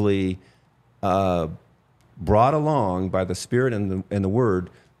progressively brought along by the Spirit and the Word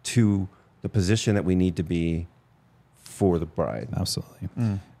to the position that we need to be for the bride. Absolutely.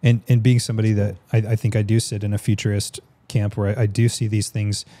 And being somebody that I think I do sit in a futurist camp where I do see these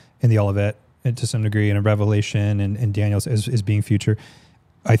things in the Olivet and to some degree in a Revelation and Daniel's as being future.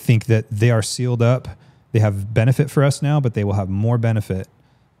 I think that they are sealed up. They have benefit for us now, but they will have more benefit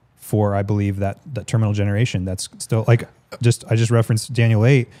for, I believe, that terminal generation. That's still like I just referenced Daniel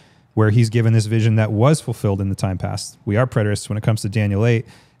 8, where he's given this vision that was fulfilled in the time past. We are preterists when it comes to Daniel 8.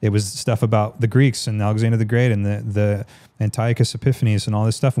 It was stuff about the Greeks and Alexander the Great and the Antiochus Epiphanes and all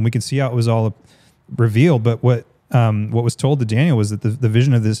this stuff. And we can see how it was all revealed. But what was told to Daniel was that the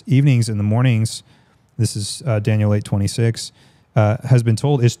vision of this evenings and the mornings, this is Daniel 8:26, has been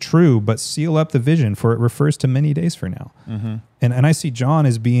told is true, but seal up the vision, for it refers to many days from now. Mm-hmm. And I see John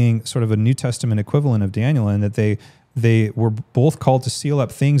as being sort of a New Testament equivalent of Daniel, in that they were both called to seal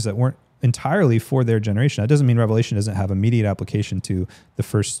up things that weren't entirely for their generation. That doesn't mean Revelation doesn't have immediate application to the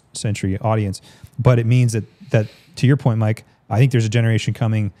first century audience, but it means that to your point, Mike, I think there's a generation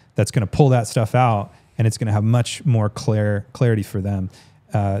coming that's going to pull that stuff out, and it's going to have much more clarity for them.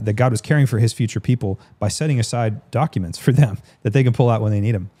 That God was caring for his future people by setting aside documents for them that they can pull out when they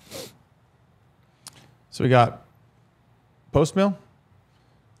need them. So we got post-mill,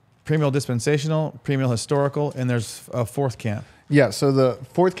 premill dispensational, premill historical, and there's a fourth camp. Yeah, so the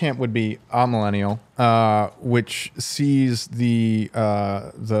fourth camp would be amillennial, which sees the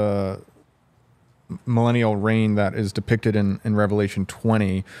millennial reign that is depicted in Revelation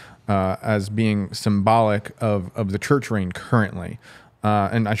 20 as being symbolic of the church reign currently.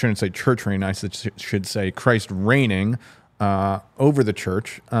 And I shouldn't say church reign, I should say Christ reigning over the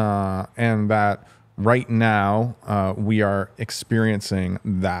church, and that right now we are experiencing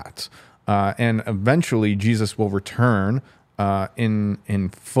that. And eventually Jesus will return in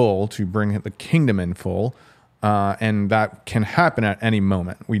full to bring the kingdom in full, and that can happen at any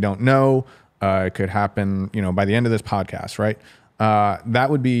moment. We don't know. It could happen, by the end of this podcast, right? That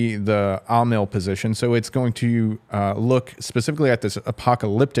would be the Amil position. So it's going to look specifically at this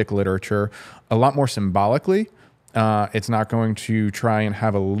apocalyptic literature a lot more symbolically. It's not going to try and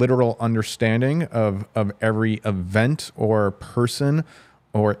have a literal understanding of every event or person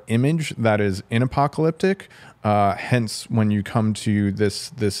or image that is in apocalyptic. Hence, when you come to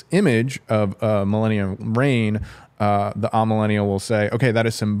this image of millennium reign, the amillennial will say, okay, that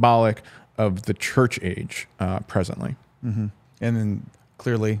is symbolic of the church age presently. Mm-hmm. And then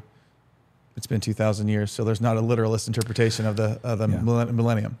clearly, it's been 2,000 years, so there's not a literalist interpretation of the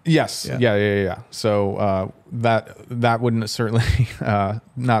millennium. Yes, yeah. So that wouldn't certainly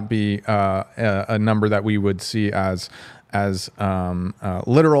not be a number that we would see as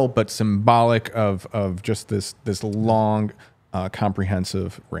literal, but symbolic of just this long,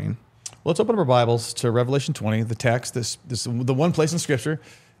 comprehensive reign. Well, let's open up our Bibles to Revelation 20, the text. This the one place in Scripture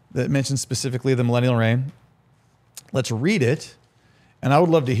that mentions specifically the millennial reign. Let's read it, and I would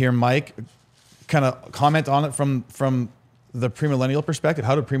love to hear Mike kind of comment on it from the premillennial perspective.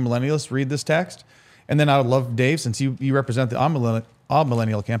 How do premillennialists read this text? And then I would love, Dave, since you represent the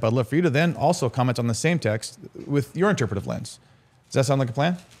amillennial camp, I'd love for you to then also comment on the same text with your interpretive lens. Does that sound like a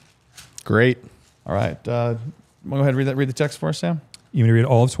plan? Great. All right. Go ahead and read the text for us, Sam. You want me to read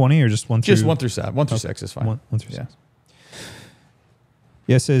all of 20 or just 1 through? Just 1 through 7. 1 through 6 is fine. 1 through 6.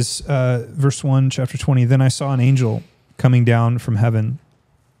 Yeah, it says, verse 1, chapter 20, "Then I saw an angel coming down from heaven,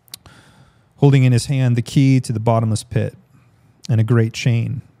 holding in his hand the key to the bottomless pit and a great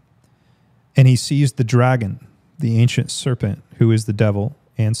chain. And he seized the dragon, the ancient serpent, who is the devil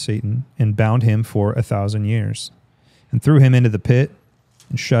and Satan, and bound him for 1,000 years, and threw him into the pit,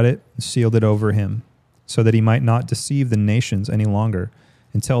 and shut it, and sealed it over him, so that he might not deceive the nations any longer,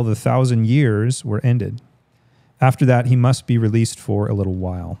 until the 1,000 years were ended. After that, he must be released for a little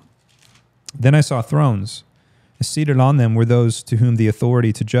while. Then I saw thrones, and seated on them were those to whom the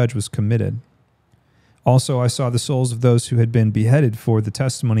authority to judge was committed. Also I saw the souls of those who had been beheaded for the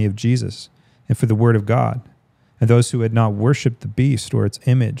testimony of Jesus and for the word of God, and those who had not worshipped the beast or its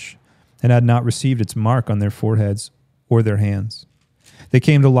image, and had not received its mark on their foreheads or their hands. They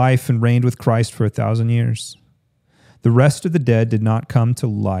came to life and reigned with Christ for 1,000 years. The rest of the dead did not come to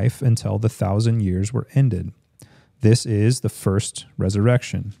life until the 1,000 years were ended. This is the first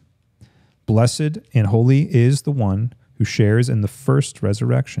resurrection. Blessed and holy is the one who shares in the first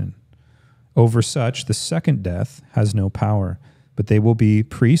resurrection. Over such, the second death has no power, but they will be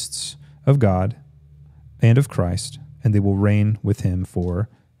priests of God and of Christ, and they will reign with him for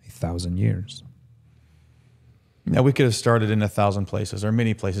 1,000 years. Now, we could have started in 1,000 places or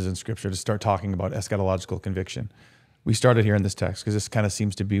many places in Scripture to start talking about eschatological conviction. We started here in this text because this kind of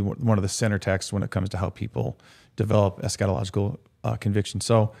seems to be one of the center texts when it comes to how people develop eschatological conviction.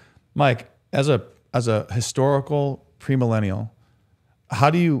 So, Mike, as a historical premillennial, how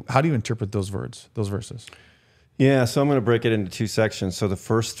do you interpret those verses? Yeah, so I'm going to break it into two sections. So the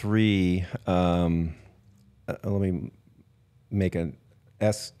first three, let me make an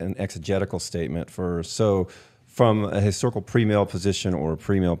exegetical statement first. So from a historical premill position or a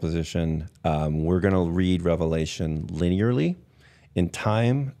premill position, we're going to read Revelation linearly in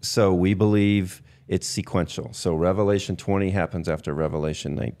time. So we believe it's sequential. So Revelation 20 happens after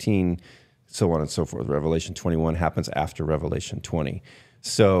Revelation 19, so on and so forth. Revelation 21 happens after Revelation 20.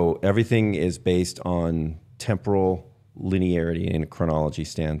 So everything is based on temporal linearity and a chronology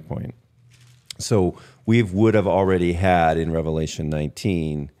standpoint. So we would have already had in Revelation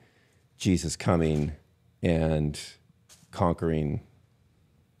 19 Jesus coming and conquering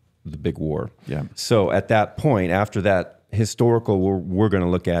the big war. Yeah. So at that point, after that historical, we're going to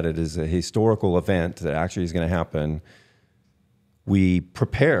look at it as a historical event that actually is going to happen. We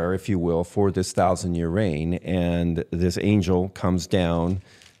prepare, if you will, for this 1,000-year reign, and this angel comes down,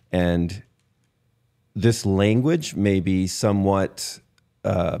 and this language may be somewhat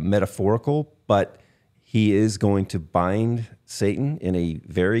metaphorical, but he is going to bind Satan in a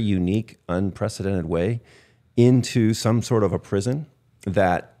very unique, unprecedented way into some sort of a prison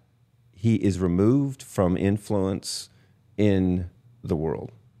that he is removed from influence in the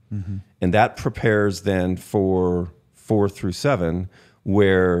world. Mm-hmm. And that prepares then for 4 through 7,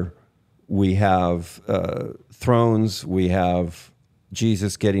 where we have thrones, we have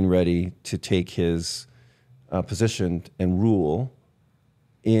Jesus getting ready to take his position and rule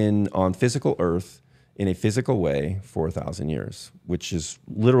on physical earth in a physical way for 1,000 years, which is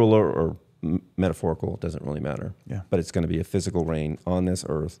literal or metaphorical, it doesn't really matter. Yeah. But it's going to be a physical reign on this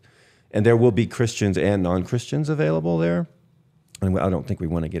earth. And there will be Christians and non-Christians available there. And I don't think we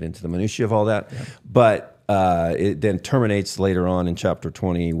want to get into the minutiae of all that. Yeah. But it then terminates later on in chapter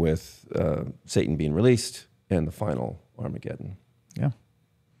 20 with Satan being released and the final Armageddon. Yeah.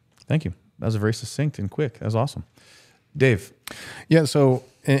 Thank you. That was very succinct and quick. That was awesome. Dave. Yeah, so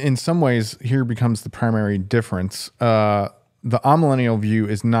in some ways, here becomes the primary difference. The amillennial view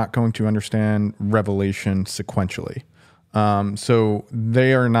is not going to understand Revelation sequentially. So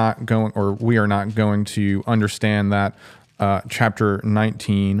they are not going, or we are not going to understand that chapter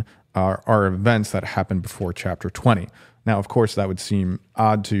 19 are events that happen before chapter 20. Now, of course, that would seem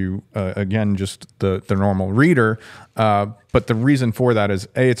odd to, again, just the normal reader. But the reason for that is,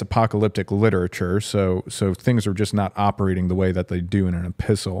 A, it's apocalyptic literature, so things are just not operating the way that they do in an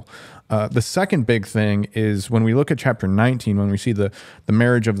epistle. The second big thing is when we look at chapter 19, when we see the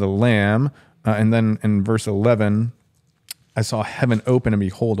marriage of the Lamb, and then in verse 11, I saw heaven open, and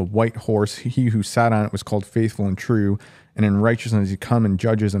behold, a white horse. He who sat on it was called Faithful and True, and in righteousness he come and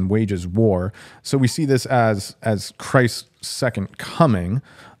judges and wages war. So we see this as Christ's second coming,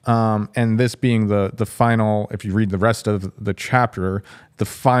 and this being the final, if you read the rest of the chapter, the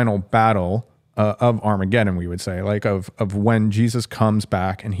final battle of Armageddon, we would say, like of when Jesus comes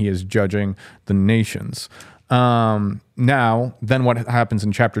back and he is judging the nations. Now, then what happens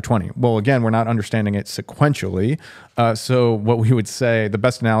in chapter 20? Well, again, we're not understanding it sequentially. So what we would say, the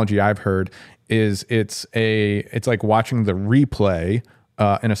best analogy I've heard is it's like watching the replay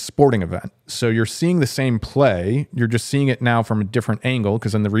in a sporting event. So you're seeing the same play, you're just seeing it now from a different angle,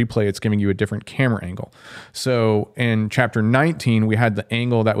 because in the replay, it's giving you a different camera angle. So in chapter 19, we had the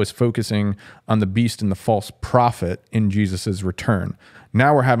angle that was focusing on the beast and the false prophet in Jesus's return.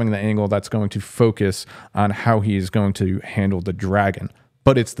 Now we're having the angle that's going to focus on how he's going to handle the dragon.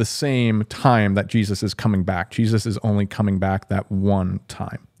 But it's the same time that Jesus is coming back. Jesus is only coming back that one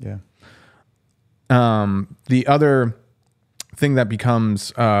time. Yeah. The other thing that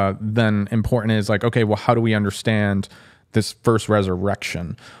becomes then important is like, okay, well, how do we understand this first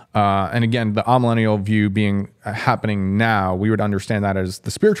resurrection? And again, the amillennial view being happening now, we would understand that as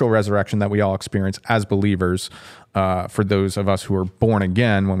the spiritual resurrection that we all experience as believers, for those of us who are born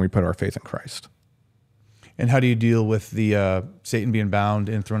again when we put our faith in Christ. And how do you deal with the Satan being bound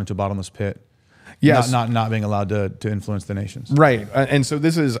and thrown into a bottomless pit? Yes. Not being allowed to influence the nations. Right. And so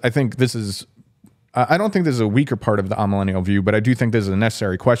I don't think this is a weaker part of the amillennial view, but I do think this is a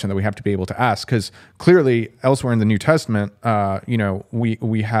necessary question that we have to be able to ask, because clearly elsewhere in the New Testament,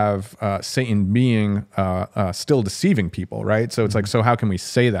 we have Satan being still deceiving people, right? So it's like, so how can we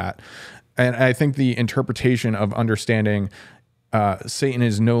say that? And I think the interpretation of understanding Satan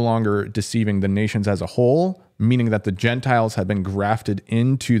is no longer deceiving the nations as a whole, meaning that the Gentiles have been grafted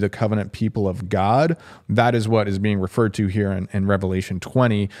into the covenant people of God. That is what is being referred to here in Revelation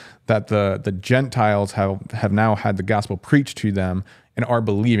 20, that the Gentiles have now had the gospel preached to them and are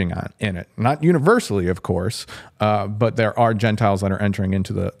believing in it. Not universally, of course, but there are Gentiles that are entering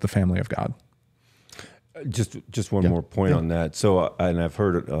into the family of God. Just one more point on that. So, and I've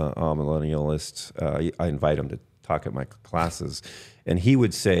heard millennialists, I invite them to talk at my classes, and he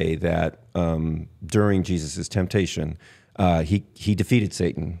would say that during Jesus' temptation, he defeated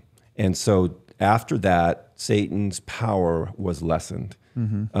Satan. And so after that, Satan's power was lessened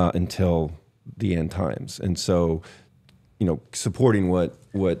until the end times. And so, supporting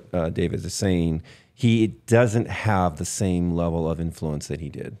what David is saying, he doesn't have the same level of influence that he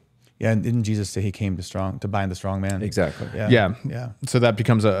did. Yeah, and didn't Jesus say he came to bind the strong man? Exactly. Yeah. So that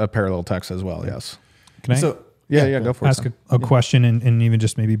becomes a parallel text as well. Yes. Can I go for it. Ask a question and even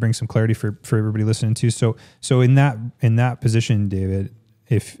just maybe bring some clarity for everybody listening too. So in that position, David,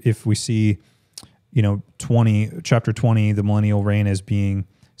 if we see, chapter 20, the millennial reign as being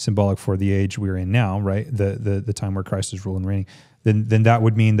symbolic for the age we're in now, right? The time where Christ is ruling and reigning, then that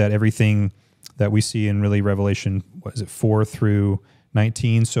would mean that everything that we see in really Revelation, 4 through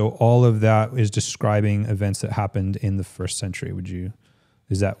 19. So all of that is describing events that happened in the first century.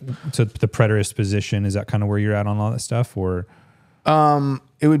 Is that to the preterist position? Is that kind of where you're at on all that stuff, or?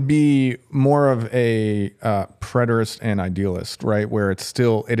 It would be more of a preterist and idealist, right? Where it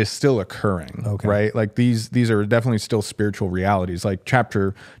is still occurring, right? Like these are definitely still spiritual realities. Like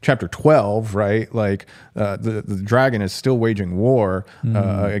chapter 12, right? Like the dragon is still waging war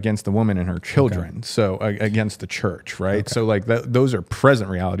against the woman and her children. So against the church, right? So like those are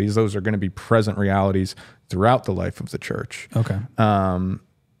present realities. Those are going to be present realities throughout the life of the church. Okay.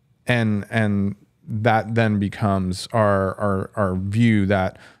 And that then becomes our view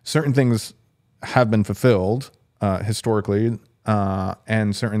that certain things have been fulfilled historically,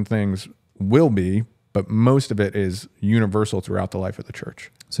 and certain things will be, but most of it is universal throughout the life of the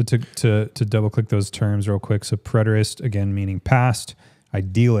church. So to double click those terms real quick. So preterist, again, meaning past.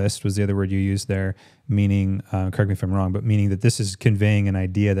 Idealist was the other word you used there, meaning, correct me if I'm wrong, but meaning that this is conveying an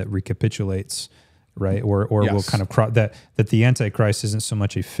idea that recapitulates, right? Or Yes. will kind of that the Antichrist isn't so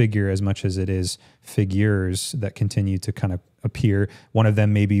much a figure as much as it is figures that continue to kind of appear. One of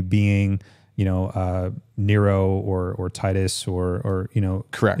them maybe being, Nero or Titus or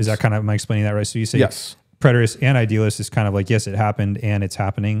Correct. Is that kind of, am I explaining that right? So you say Yes. preterist and idealist is kind of like, yes, it happened and it's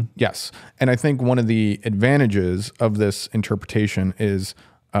happening. Yes. And I think one of the advantages of this interpretation is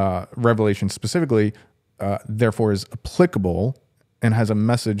Revelation specifically, therefore is applicable and has a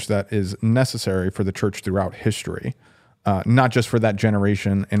message that is necessary for the church throughout history, not just for that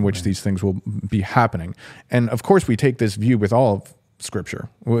generation in which these things will be happening. And of course, we take this view with all of Scripture,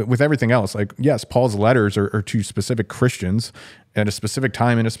 with everything else. Like, yes, Paul's letters are to specific Christians at a specific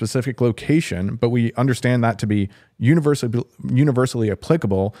time in a specific location, but we understand that to be universally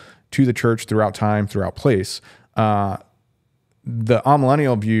applicable to the church throughout time, throughout place. The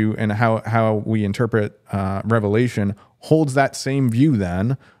amillennial view and how we interpret Revelation holds that same view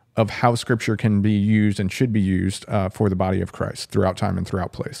then of how Scripture can be used and should be used for the body of Christ throughout time and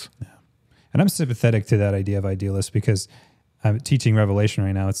throughout place. Yeah. And I'm sympathetic to that idea of idealist because I'm teaching Revelation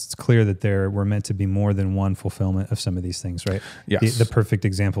right now. It's clear that we're meant to be more than one fulfillment of some of these things, right? Yes. The perfect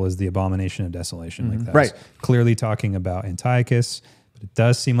example is the abomination of desolation. Like that's Right. clearly talking about Antiochus, but it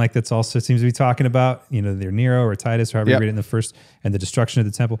does seem like that's also seems to be talking about, either Nero or Titus, or however you read it in the first, and the destruction of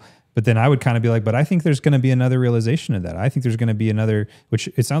the temple. But then I would kind of be like, but I think there's going to be another realization of that. I think there's going to be another, which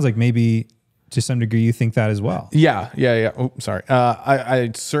it sounds like maybe to some degree you think that as well. Yeah. Oh, sorry.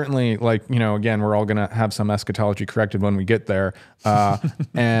 I certainly again, we're all going to have some eschatology corrected when we get there.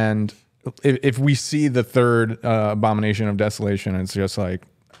 And if we see the third abomination of desolation, it's just like,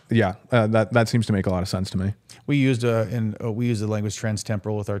 that seems to make a lot of sense to me. We used the language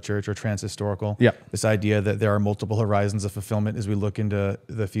transtemporal with our church, or transhistorical. Yeah. This idea that there are multiple horizons of fulfillment as we look into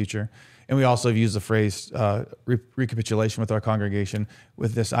the future. And we also have used the phrase recapitulation with our congregation,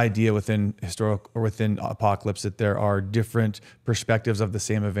 with this idea within historical or within apocalypse that there are different perspectives of the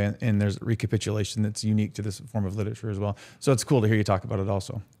same event, and there's recapitulation that's unique to this form of literature as well. So it's cool to hear you talk about it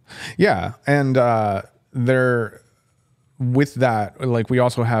also. Yeah, and with that, like, we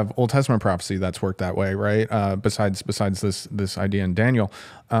also have Old Testament prophecy that's worked that way, right? Besides this idea in Daniel,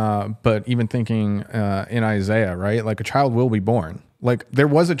 but even thinking in Isaiah, right? Like, a child will be born. Like, there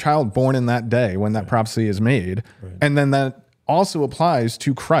was a child born in that day when that prophecy is made, and then that also applies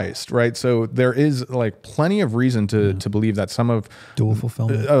to Christ, right? So there is like plenty of reason to believe that some of Dual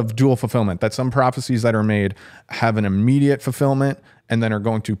fulfillment. that some prophecies that are made have an immediate fulfillment and then are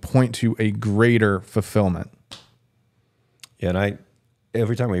going to point to a greater fulfillment. Yeah, and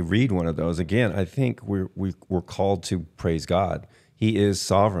every time we read one of those, again, I think we're called to praise God. He is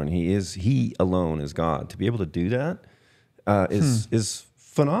sovereign. He alone is God. To be able to do that is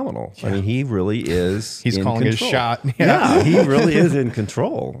phenomenal. Yeah. I mean, he really is. He's calling his shot. Yeah, he really is in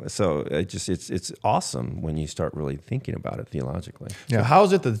control. So it's awesome when you start really thinking about it theologically. Yeah. So how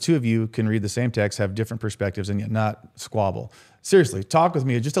is it that the two of you can read the same text, have different perspectives, and yet not squabble? Seriously, talk with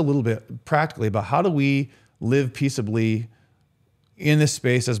me just a little bit practically about how do we live peaceably in this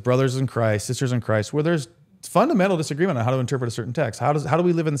space as brothers in Christ, sisters in Christ, where there's fundamental disagreement on how to interpret a certain text. How do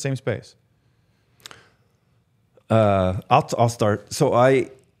we live in the same space? I'll start. So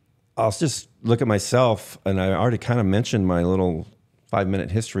I'll just look at myself, and I already kind of mentioned my little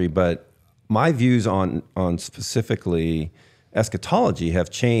 5-minute history, but my views on specifically eschatology have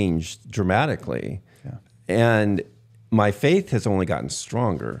changed dramatically. Yeah. And my faith has only gotten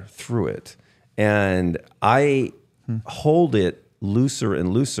stronger through it. And I hold it looser and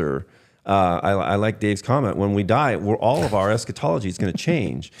looser. I like Dave's comment. When we die, all of our eschatology is going to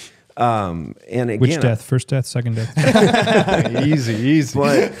change. And again, which death? First death, second death? Easy.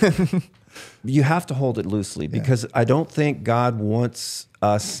 But you have to hold it loosely because I don't think God wants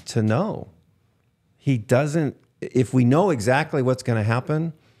us to know. He doesn't. If we know exactly what's going to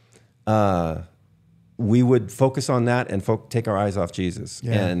happen, we would focus on that and take our eyes off Jesus.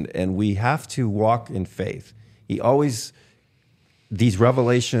 Yeah. And we have to walk in faith. These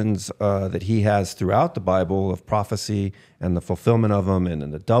revelations that he has throughout the Bible of prophecy and the fulfillment of them, and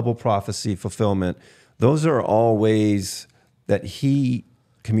in the double prophecy fulfillment, those are all ways that he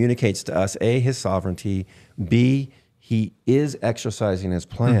communicates to us, A, his sovereignty, B, he is exercising his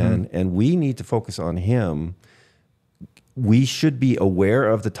plan, and we need to focus on him. We should be aware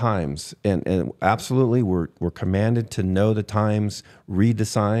of the times, and absolutely we're commanded to know the times, read the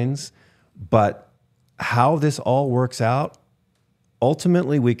signs, but how this all works out,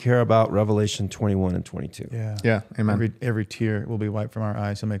 ultimately, we care about Revelation 21 and 22. Yeah. Amen. Every tear will be wiped from our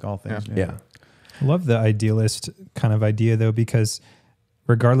eyes. He'll make all things new. Yeah. I love the idealist kind of idea, though, because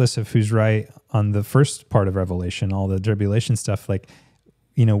regardless of who's right on the first part of Revelation, all the tribulation stuff, like,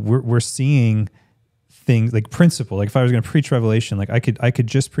 we're seeing things like principle. Like if I was going to preach Revelation, like I could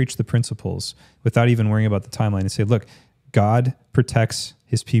just preach the principles without even worrying about the timeline and say, look, God protects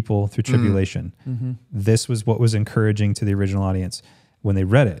his people through tribulation. This was what was encouraging to the original audience when they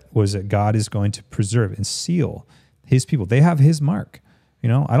read it, was that God is going to preserve and seal his people. They have his mark. I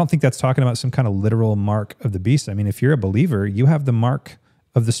don't think that's talking about some kind of literal mark of the beast. I mean, if you're a believer, you have the mark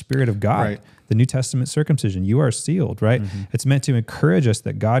of the Spirit of God, right. The New Testament circumcision. You are sealed, right? It's meant to encourage us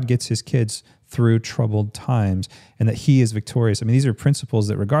that God gets his kids through troubled times and that he is victorious. I mean, these are principles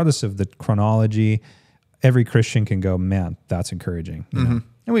that regardless of the chronology, every Christian can go, man, that's encouraging. And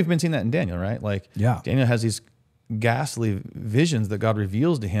we've been seeing that in Daniel, right? Like Daniel has these ghastly visions that God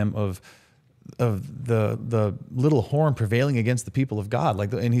reveals to him of the little horn prevailing against the people of God.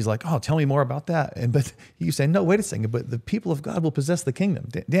 And he's like, oh, tell me more about that. But you say, no, wait a second, but the people of God will possess the kingdom.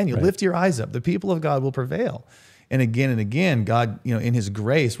 Daniel, lift your eyes up. The people of God will prevail. And again, God, in his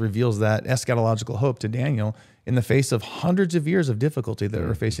grace reveals that eschatological hope to Daniel in the face of hundreds of years of difficulty that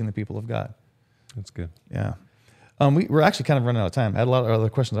are facing the people of God. That's good. Yeah. We're actually kind of running out of time. I had a lot of other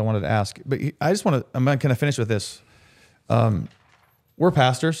questions I wanted to ask, but I'm going to finish with this. We're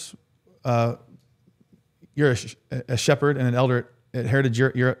pastors. You're a shepherd and an elder at Heritage.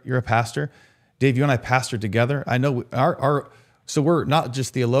 You're a pastor. Dave, you and I pastored together. I know so we're not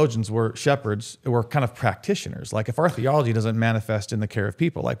just theologians, we're shepherds. We're kind of practitioners. Like if our theology doesn't manifest in the care of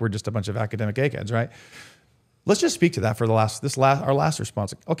people, like we're just a bunch of academic eggheads, right? Let's just speak to that for our last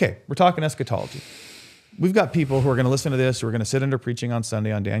response. Okay, we're talking eschatology. We've got people who are going to listen to this, who are going to sit under preaching on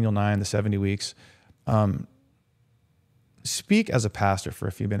Sunday on Daniel 9, the 70 weeks. Speak as a pastor for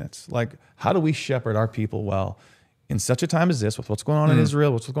a few minutes. Like, how do we shepherd our people well in such a time as this, with what's going on in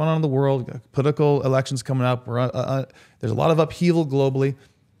Israel, what's going on in the world, political elections coming up, there's a lot of upheaval globally.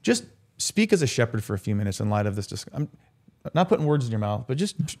 Just speak as a shepherd for a few minutes in light of this. I'm not putting words in your mouth, but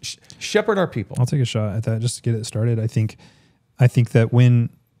just shepherd our people. I'll take a shot at that just to get it started. I think that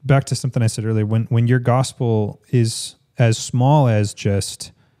back to something I said earlier, when your gospel is as small as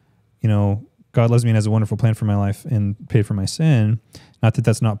just, God loves me and has a wonderful plan for my life and paid for my sin, not that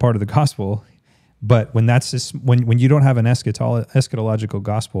that's not part of the gospel, but when that's just, when you don't have an eschatological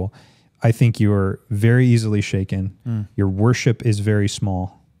gospel, I think you're very easily shaken. Your worship is very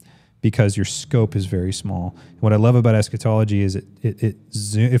small because your scope is very small. What I love about eschatology is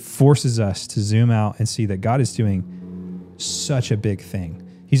it forces us to zoom out and see that God is doing such a big thing.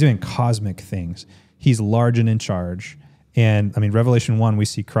 He's doing cosmic things. He's large and in charge. And I mean, Revelation 1, we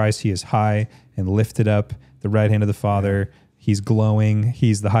see Christ. He is high and lifted up, the right hand of the Father. He's glowing.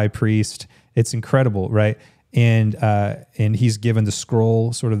 He's the high priest. It's incredible, right? And he's given the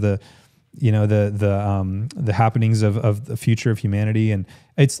scroll, sort of the happenings of the future of humanity. And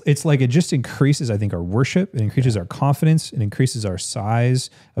it's like, it just increases, I think, our worship. It increases our confidence. It increases our size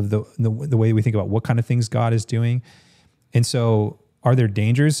of the way we think about what kind of things God is doing. And so, are there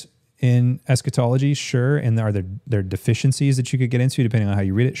dangers in eschatology? Sure. And are there deficiencies that you could get into depending on how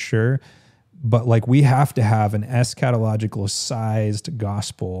you read it? Sure. But like, we have to have an eschatological sized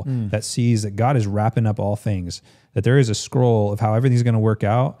gospel that sees that God is wrapping up all things, that there is a scroll of how everything's going to work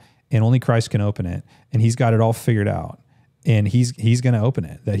out, and only Christ can open it. And he's got it all figured out, and he's going to open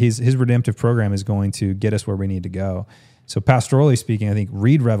it, that his redemptive program is going to get us where we need to go. So pastorally speaking, I think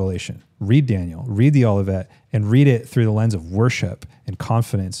read Revelation, read Daniel, read the Olivet, and read it through the lens of worship and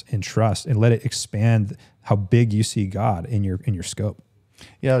confidence and trust, and let it expand how big you see God in your scope.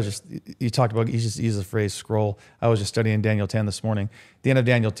 Yeah, you talked about, you just used the phrase scroll. I was just studying Daniel 10 this morning. The end of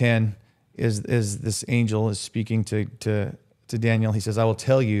Daniel 10 is this angel is speaking to Daniel. He says, I will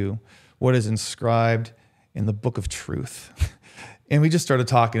tell you what is inscribed in the book of truth. And we just started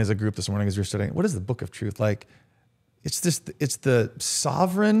talking as a group this morning as we were studying. What is the book of truth? Like, it's the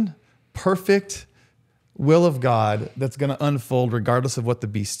sovereign, perfect will of God that's going to unfold regardless of what the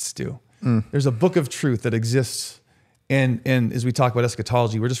beasts do. There's a book of truth that exists. And as we talk about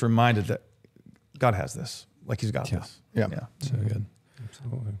eschatology, we're just reminded that God has this. Like, he's got this. Yeah. So good.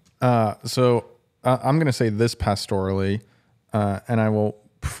 Absolutely. So I'm going to say this pastorally, and I will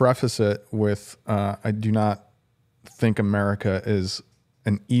preface it with, I do not think America is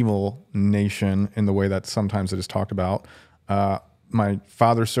an evil nation in the way that sometimes it is talked about. My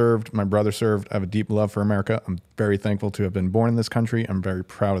father served, my brother served. I have a deep love for America. I'm very thankful to have been born in this country. I'm very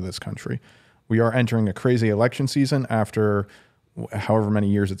proud of this country. We are entering a crazy election season after however many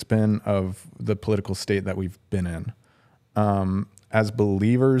years it's been of the political state that we've been in. As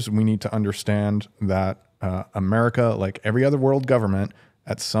believers, we need to understand that America, like every other world government,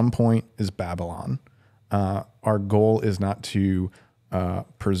 at some point is Babylon. Our goal is not to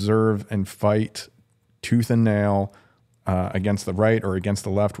preserve and fight tooth and nail against the right or against the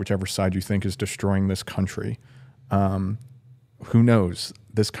left, whichever side you think is destroying this country. Who knows?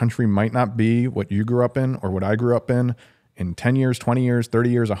 This country might not be what you grew up in or what I grew up in 10 years, 20 years, 30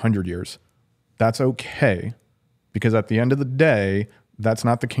 years, 100 years. That's okay, because at the end of the day, that's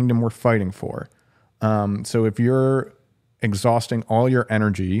not the kingdom we're fighting for. So if you're exhausting all your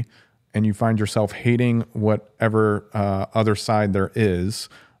energy and you find yourself hating whatever other side there is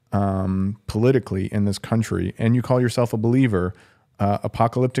politically in this country, and you call yourself a believer,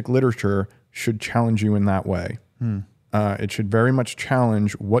 apocalyptic literature should challenge you in that way. It should very much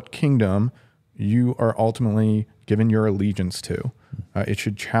challenge what kingdom you are ultimately given your allegiance to. It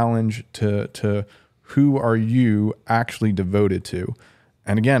should challenge to who are you actually devoted to.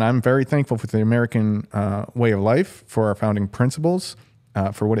 And again, I'm very thankful for the American way of life, for our founding principles,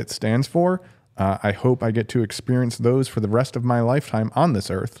 for what it stands for. I hope I get to experience those for the rest of my lifetime on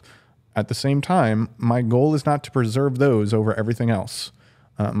this earth. At the same time, my goal is not to preserve those over everything else.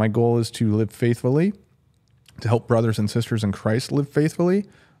 My goal is to live faithfully, to help brothers and sisters in Christ live faithfully,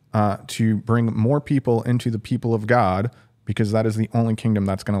 to bring more people into the people of God, because that is the only kingdom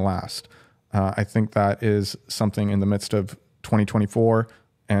that's going to last. I think that is something in the midst of 2024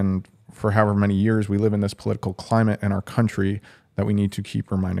 and for however many years we live in this political climate in our country that we need to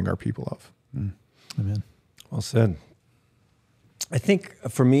keep reminding our people of. Amen. Well said. I think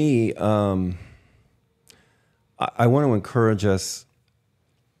for me, I want to encourage us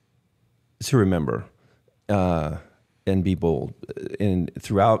to remember and be bold. And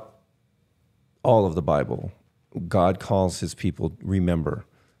throughout all of the Bible, God calls his people remember,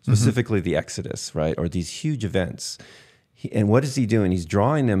 specifically the Exodus, right? Or these huge events. And what is he doing? He's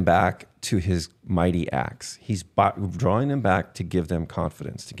drawing them back to his mighty acts. He's drawing them back to give them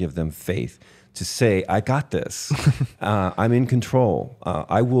confidence, to give them faith, to say, I got this. I'm in control.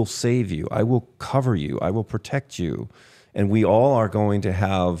 I will save you. I will cover you. I will protect you. And we all are going to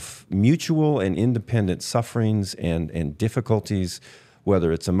have mutual and independent sufferings and difficulties,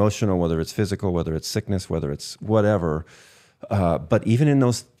 whether it's emotional, whether it's physical, whether it's sickness, whether it's whatever. But even in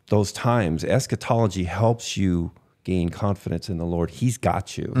those times, eschatology helps you gain confidence in the Lord. He's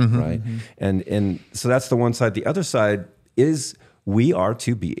got you, right? And so that's the one side. The other side is we are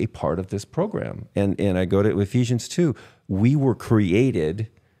to be a part of this program. And I go to Ephesians 2. We were created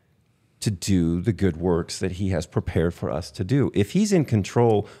to do the good works that he has prepared for us to do. If he's in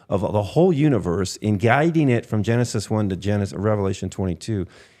control of the whole universe in guiding it from Genesis 1 to Revelation 22,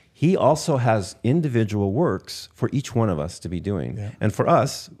 he also has individual works for each one of us to be doing. Yeah. And for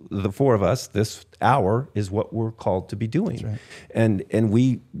us, the four of us, this hour is what we're called to be doing. That's right. And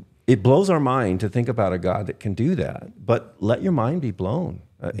it blows our mind to think about a God that can do that. But let your mind be blown.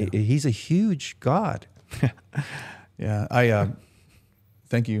 He's a huge God. Yeah, I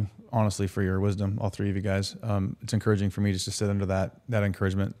thank you, honestly, for your wisdom, all three of you guys. It's encouraging for me just to sit under that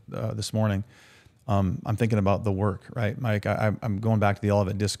encouragement this morning. I'm thinking about the work, right, Mike? I'm going back to the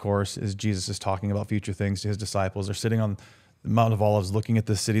Olivet Discourse as Jesus is talking about future things to his disciples. They're sitting on the Mount of Olives looking at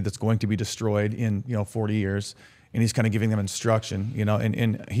the city that's going to be destroyed in 40 years, and he's kind of giving them instruction,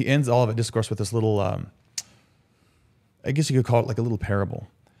 and he ends the Olivet Discourse with this little, I guess you could call it like a little parable.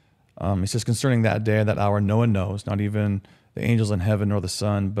 He says, concerning that day, that hour, no one knows, not even the angels in heaven nor the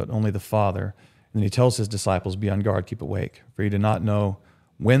Son, but only the Father. And then he tells his disciples, be on guard, keep awake, for you do not know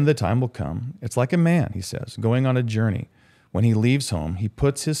when the time will come. It's like a man, he says, going on a journey. When he leaves home, he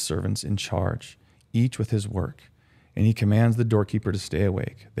puts his servants in charge, each with his work, and he commands the doorkeeper to stay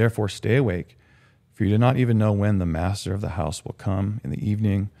awake. Therefore, stay awake, for you do not even know when the master of the house will come, in the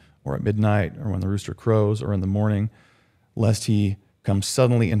evening or at midnight or when the rooster crows or in the morning, lest he come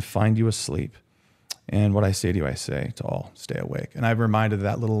suddenly and find you asleep. And what I say to you, I say to all, stay awake. And I've reminded of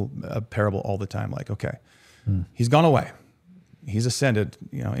that little parable all the time, like, okay, he's gone away. He's ascended,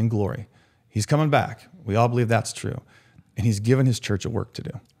 in glory. He's coming back. We all believe that's true. And he's given his church a work to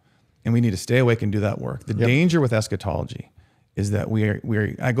do. And we need to stay awake and do that work. The danger with eschatology is that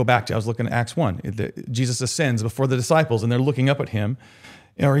I go back to, I was looking at Acts 1. Jesus ascends before the disciples and they're looking up at him,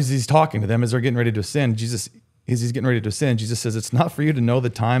 or he's talking to them as they're getting ready to ascend. Jesus says, it's not for you to know the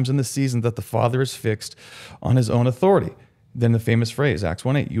times and the seasons that the Father has fixed on his own authority. Then the famous phrase, Acts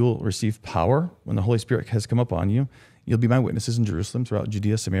 1:8, you will receive power when the Holy Spirit has come upon you. You'll be my witnesses in Jerusalem, throughout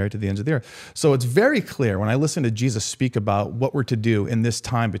Judea, Samaria, to the ends of the earth. So it's very clear when I listen to Jesus speak about what we're to do in this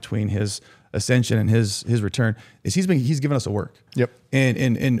time between his ascension and his return, is he's given us a work. Yep.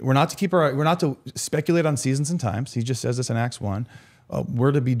 And we're not to speculate on seasons and times. He just says this in Acts 1.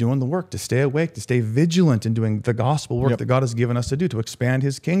 We're to be doing the work, to stay awake, to stay vigilant in doing the gospel work that God has given us to do, to expand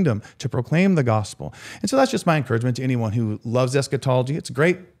his kingdom, to proclaim the gospel. And so that's just my encouragement to anyone who loves eschatology. It's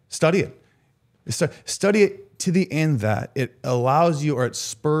great. Study it. Study it to the end that it allows you, or it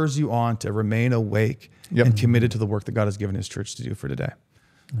spurs you on to remain awake and committed to the work that God has given his church to do for today.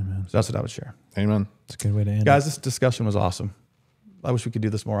 Amen. So that's what I would share. Amen. That's a good way to end Guys, this discussion was awesome. I wish we could do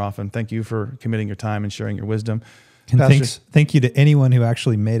this more often. Thank you for committing your time and sharing your wisdom. And thank you to anyone who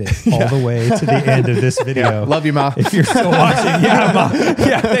actually made it all the way to the end of this video. Love you, Mom. If you're still watching, Mom.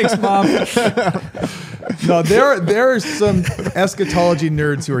 Yeah, thanks, Mom. No, there are some eschatology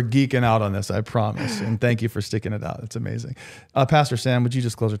nerds who are geeking out on this, I promise. And thank you for sticking it out. It's amazing. Pastor Sam, would you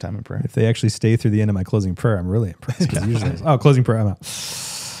just close our time in prayer? If they actually stay through the end of my closing prayer, I'm really impressed. Closing prayer, I'm out.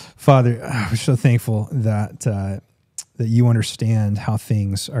 Father, we're so thankful that you understand how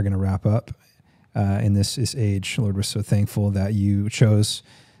things are going to wrap up. In this age, Lord, we're so thankful that you chose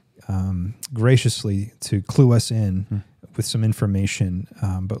graciously to clue us in with some information,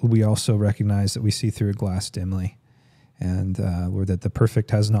 but we also recognize that we see through a glass dimly, and Lord, that the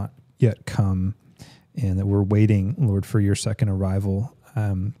perfect has not yet come, and that we're waiting, Lord, for your second arrival.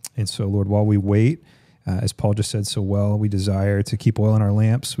 And so, Lord, while we wait, as Paul just said so well, we desire to keep oil in our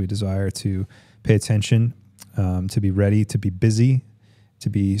lamps. We desire to pay attention, to be ready, to be busy, to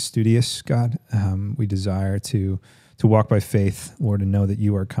be studious, God. We desire to walk by faith, Lord, and know that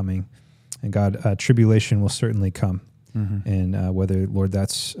you are coming. And God, tribulation will certainly come. And whether, Lord,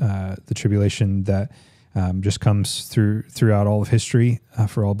 that's the tribulation that just comes throughout all of history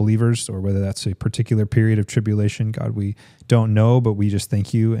for all believers, or whether that's a particular period of tribulation, God, we don't know, but we just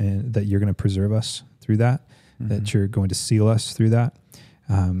thank you and that you're going to preserve us through that, that you're going to seal us through that.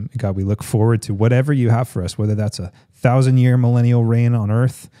 God, we look forward to whatever you have for us, whether that's 1,000-year millennial reign on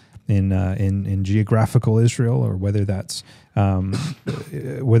earth in geographical Israel, or whether that's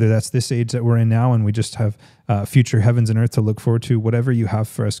this age that we're in now, and we just have future heavens and earth to look forward to. Whatever you have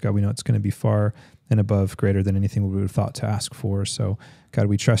for us, God, we know it's going to be far and above, greater than anything we would have thought to ask for. So, God,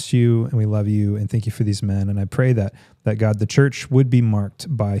 we trust you and we love you, and thank you for these men. And I pray that God, the church would be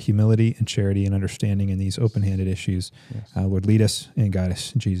marked by humility and charity and understanding in these open-handed issues. Yes. Lord, lead us and guide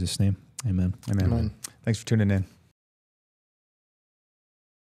us in Jesus' name. Amen. Amen. Thanks for tuning in.